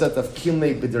concept of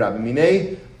kimlei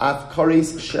b'drabimine, af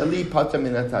kares sheli pater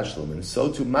min hatashlumin.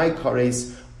 So to my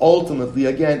kares, ultimately,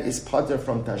 again, is pater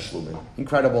from tashlumin.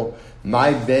 Incredible.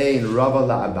 My vein Rava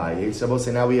la'abaye. So we'll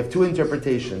say now we have two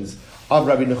interpretations of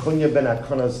Rabbi Nechunya ben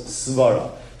Akana's svara.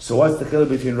 So what's the chiluk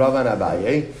between Rava and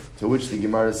Abaye? To which the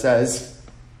Gemara says,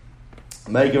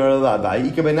 "My Gemara la'abaye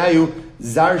ikabenayu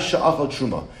zar sha'achal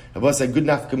truma." Rabbi said, good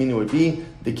nafkamina would be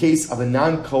the case of a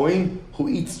non-Kohen who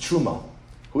eats truma.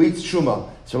 Who eats truma.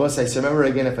 So Rabbi says, so remember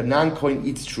again, if a non-Kohen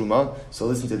eats truma, so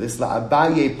listen to this,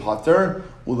 la'abaye pater,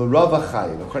 ula Rava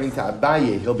chayiv. According to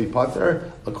Abaye, he'll be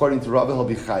pater. According to Rava, he'll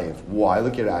be chayiv. Why?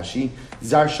 Look at Rashi.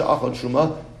 Zar sha'achal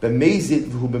truma, b'mezit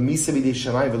v'hu b'misa b'dei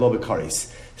shamayim v'lo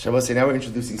b'kares. So Rabbi said, now we're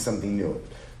introducing something new.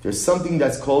 There's something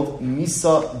that's called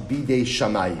misa b'dei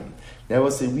shamayim. Now I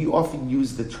will say, we often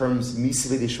use the terms Misa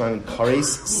b'dei shamayim and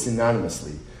kares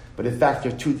synonymously. But in fact,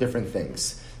 they're two different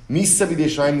things. Misa b'dei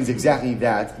shamayim means exactly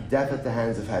that, death at the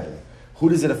hands of heaven. Who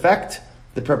does it affect?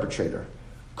 The perpetrator.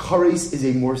 Kares is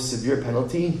a more severe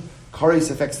penalty.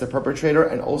 Kares affects the perpetrator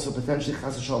and also potentially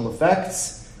chas v'shalom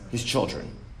affects his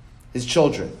children. His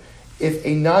children. If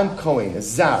a non-Kohen, a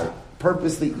zar,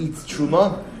 purposely eats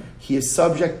truma, he is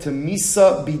subject to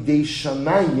Misa b'dei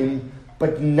shamayim,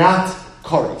 but not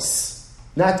kares.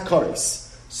 Not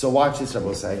kares. So watch this,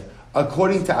 Rabbi say.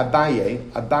 According to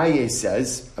Abaye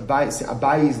says,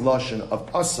 Abaye's lashon of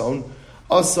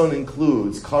ason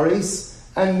includes kares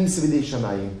and misa b'dei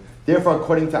shamayim. Therefore,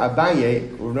 according to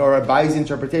Abaye, or Abaye's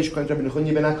interpretation, according to Rabbi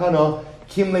Nechunya ben Akana,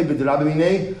 kimlei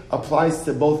b'drabimine applies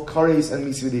to both kares and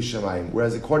misa b'dei shamayim.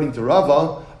 Whereas according to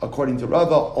Rava,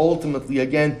 ultimately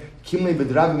again, kimlei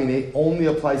b'drabimine only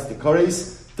applies to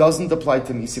kares, doesn't apply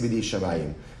to misa b'dei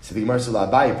shamayim. So the Gemara says,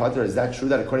 Abaye, Pater, is that true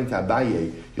that according to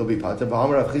Abaye, you'll be Pater?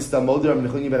 B'hamar Rav Chisda Moder Rabbi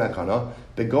Nechunya ben Akana,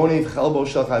 Begonev Chelbo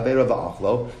Shel Chavera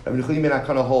V'achlo. Rabbi Nechunya ben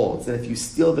Akana holds that if you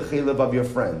steal the chaylev of your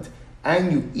friend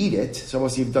and you eat it, so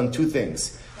almost you've done two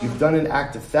things. You've done an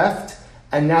act of theft,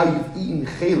 and now you've eaten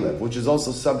chaylev, which is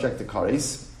also subject to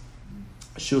kares.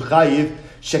 Shu chayiv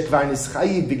shekvar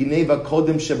nischayiv b'gneva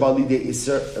kodem sheba lidei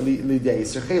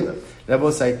iser chaylev. And I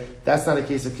will say that's not a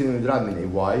case of kimlei b'drabimine.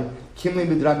 Why? Kimlei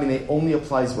b'drabimine only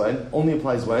applies when?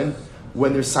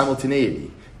 When there's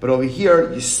simultaneity. But over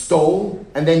here, you stole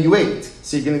and then you ate,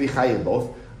 so you're going to be chayiv both.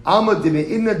 Alma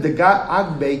deme'ina dega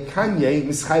agbe kanye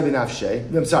mischay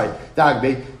b'nafshe. I'm sorry, the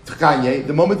agbe kanye.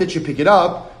 The moment that you pick it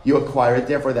up, you acquire it.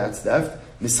 Therefore, that's theft.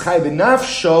 Mischay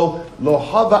b'nafsho lo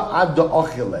hava ad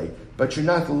da'achile. But you're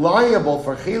not liable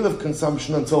for chaylev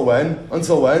consumption until when?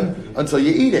 Until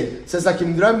you eat it. It says like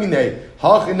in Dramine,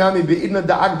 ha'chinami be'idna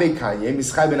da'agbe kanye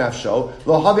mischay b'nafsho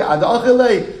lo hava ad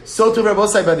da'achile. So to Rabbi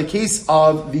Osai, by the case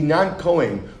of the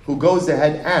non-Kohen who goes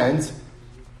ahead and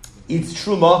eats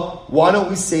truma, why don't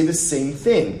we say the same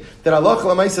thing? That Allah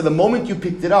Chalamaysa, the moment you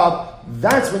picked it up,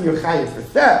 that's when you're chayiv for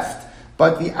theft.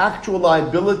 But the actual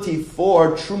liability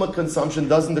for truma consumption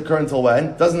doesn't occur until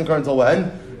when?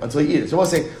 Until you eat it. So I'll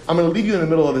say, I'm going to leave you in the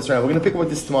middle of this right now. We're going to pick up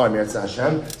with this tomorrow, Mir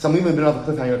Hashem. So I'm leaving a bit off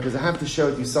the cliffhanger because I have to share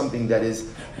with you something that is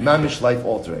mamish life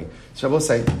altering. So I will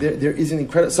say, there is an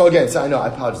incredible. So again, I know, I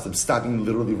apologize, I'm stopping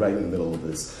literally right in the middle of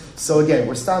this. So again,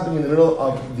 we're stopping in the middle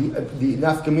of the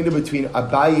nafkamina between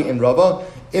Abaye and Rava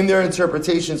in their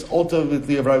interpretations,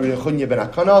 ultimately of Rabbi Nechunya ben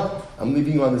Akana. I'm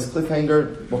leaving you on this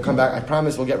cliffhanger. We'll come back. I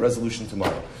promise we'll get resolution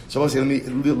tomorrow. So I will say, let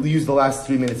me use the last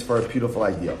 3 minutes for a beautiful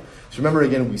idea. So remember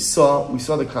again, we saw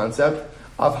the concept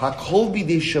of hakol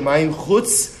b'dei shamayim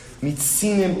chutz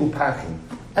mitzinim upachim.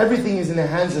 Everything is in the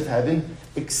hands of heaven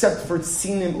except for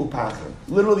tzinim upachim.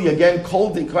 Literally again,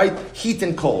 cold, right? Heat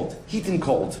and cold.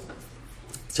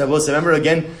 So remember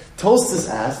again, Tosfos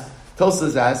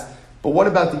asked, but what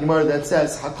about the Gemara that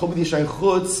says hakol b'dei shamayim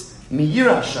chutz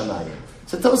miyira shamayim?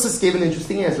 So Tosfos gave an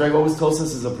interesting answer, right? What was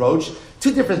Tosfos' approach?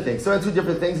 Two different things. So two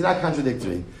different things, not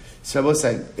contradictory. So I was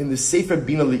saying, in the Sefer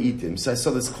Bina Le'itim, so I saw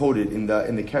this quoted in the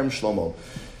Kerem Shlomo.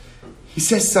 He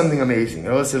says something amazing.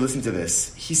 I was say, listen to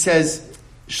this. He says,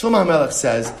 Shlomo HaMelech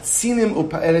says,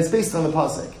 and it's based on the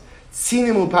pasuk.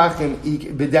 Tzinim upachim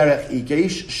b'derech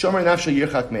ikesh, shomer nafsho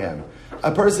yirchak mehem.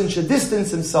 A person should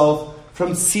distance himself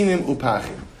from tzinim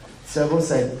upachim. So I was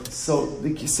saying, so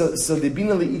the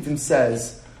Bina Le'itim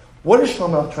says, what is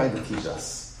Shlomo HaMelech trying to teach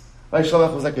us? Right,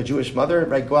 Shlomo was like a Jewish mother,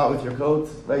 right? Go out with your coat,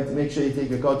 right? Make sure you take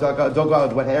your coat, don't go out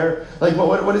with wet hair. Like,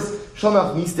 what is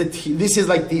Shlomo needs to teach? This is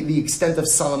like the extent of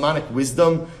Solomonic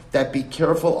wisdom, that be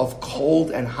careful of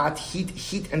cold and hot,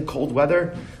 heat and cold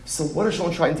weather. So what is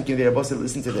Shlomo trying to convey? Rabbi said,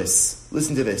 listen to this.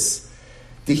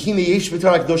 The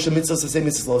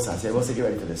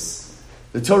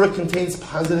Torah contains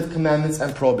positive commandments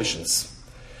and prohibitions.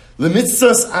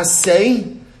 Lemitzvos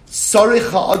asay, tzarich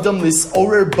ha'adam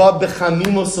lisorer ba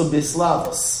bechamimos o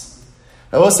bislavos.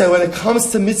 I will say, when it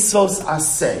comes to mitzvos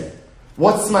asay,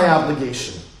 what's my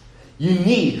obligation? You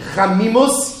need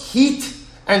chamimos, heat,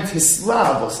 and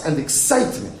hislavos, and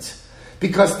excitement.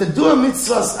 Because to do a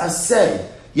mitzvos asay,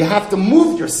 you have to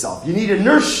move yourself. You need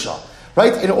inertia,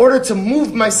 right? In order to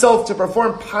move myself to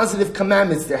perform positive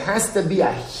commandments, there has to be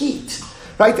a heat,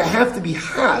 right? I have to be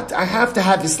hot. I have to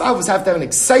have hislavos, I have to have an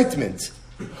excitement.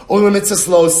 However,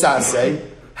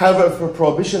 for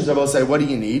prohibitions, I will say, what do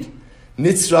you need?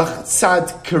 Nitzrach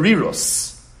tzad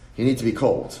kariros. You need to be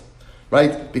cold,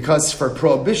 right? Because for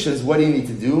prohibitions, what do you need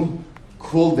to do?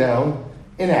 Cool down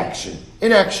in action.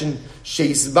 In action.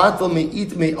 Sheisbatel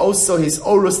me'it me'oso his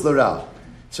orus l'ra.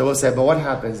 So we'll say, but what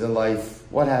happens in life?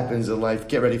 What happens in life?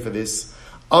 Get ready for this.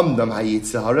 Amdam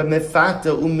hayitzahara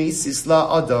mefata umisis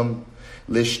la adam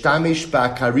lishtamish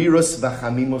ba'kariros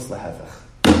v'chamimos lehevach.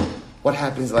 What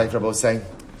happens in life, Rabbi was saying?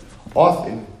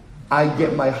 Often, I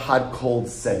get my hot-cold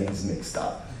settings mixed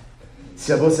up.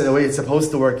 See, Rabbi said the way it's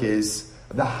supposed to work is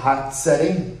the hot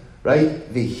setting, right?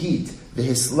 The heat, the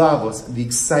hislavos, the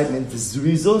excitement, the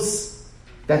zrizos,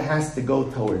 that has to go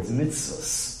towards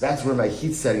mitzvos. That's where my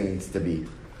heat setting needs to be.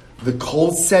 The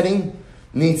cold setting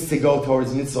needs to go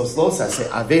towards mitzvos losa. I say,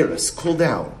 averis, cool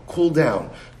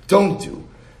down, don't do.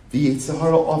 The Yetzer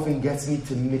Hara often gets me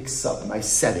to mix up my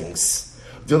settings.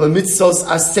 So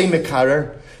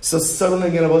suddenly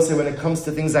I'm going to say, when it comes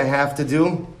to things I have to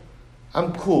do,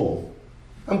 I'm cool,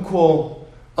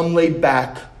 I'm laid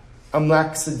back, I'm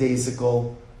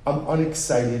lackadaisical, I'm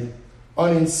unexcited,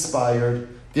 uninspired,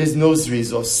 there's no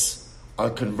zrizos.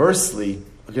 Conversely,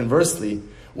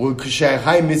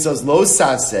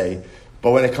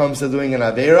 but when it comes to doing an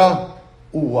avera,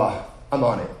 I'm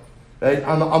on it, right?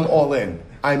 I'm all in.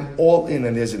 I'm all in,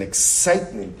 and there's an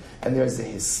excitement, and there's a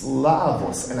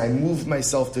hislavos, and I move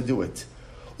myself to do it.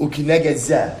 Ukineged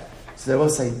zeh. So they will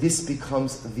say, this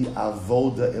becomes the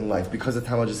avoda in life. Because of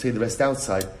time, I'll just say the rest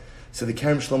outside. So the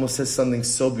Kerem Shlomo says something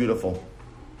so beautiful.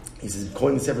 He says,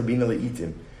 quoting the Sefer Bina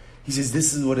Le'itim, he says,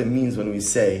 this is what it means when we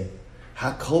say,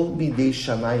 Hakol bidei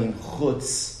shamayim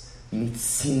chutz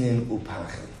mitzinin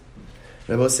upachim.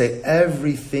 They will say,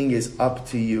 everything is up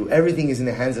to you. Everything is in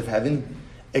the hands of heaven,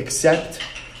 except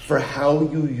for how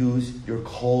you use your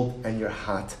cold and your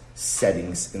hot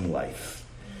settings in life.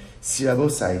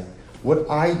 Sirabosai, what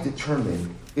I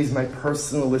determine is my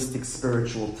personalistic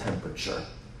spiritual temperature.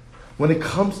 When it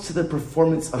comes to the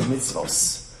performance of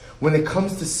mitzvos, when it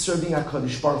comes to serving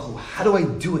HaKadosh Baruch Hu, how do I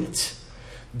do it?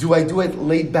 Do I do it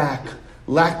laid back,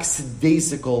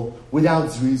 lackadaisical, without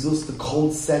zrizos, the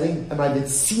cold setting? Am I the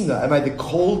tzina? Am I the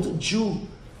cold Jew?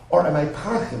 Or am I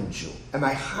parchim Jew? Am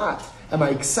I hot? Am I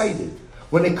excited?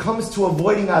 When it comes to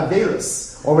avoiding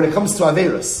averos, or when it comes to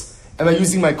averos, am I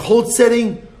using my cold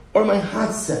setting or my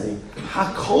hot setting?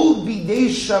 Hakol bidei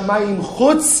shamayim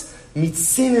chutz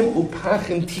mitzinim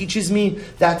upachim teaches me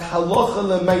that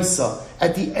halacha lemaisa,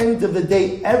 at the end of the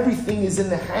day, everything is in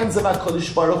the hands of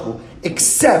HaKadosh Baruch Hu,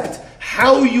 except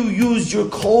how you use your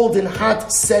cold and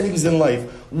hot settings in life.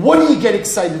 What do you get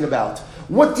excited about?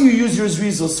 What do you use your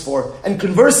zrizos for? And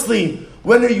conversely,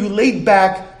 when are you laid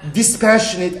back,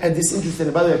 dispassionate, and disinterested?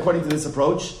 And by the way, according to this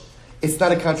approach, it's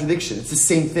not a contradiction. It's the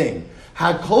same thing.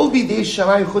 Hakol bidei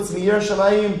shamayim chutz miyir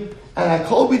shamayim, and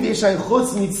hakol bidei shamayim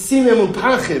chutz mitzimim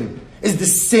upachim is the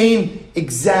same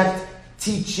exact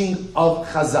teaching of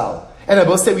Chazal. And I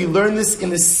will say we learn this in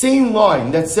the same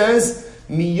line that says,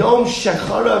 Miyom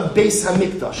shechara beis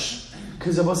hamikdash.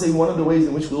 Because I will say one of the ways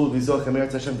in which we will be zocheh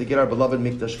me'eretz Hashem to get our beloved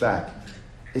mikdash back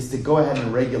is to go ahead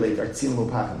and regulate our tzilim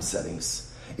upachim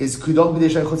settings. Is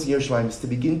to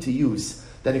begin to use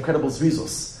that incredible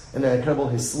zrizos and that incredible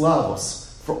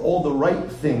hislavos for all the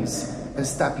right things and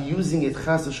stop using it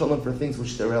chas v'sholom for things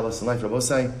which derail us in life. Rabbi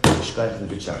Osai, Shkayach and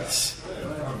good Shabbos.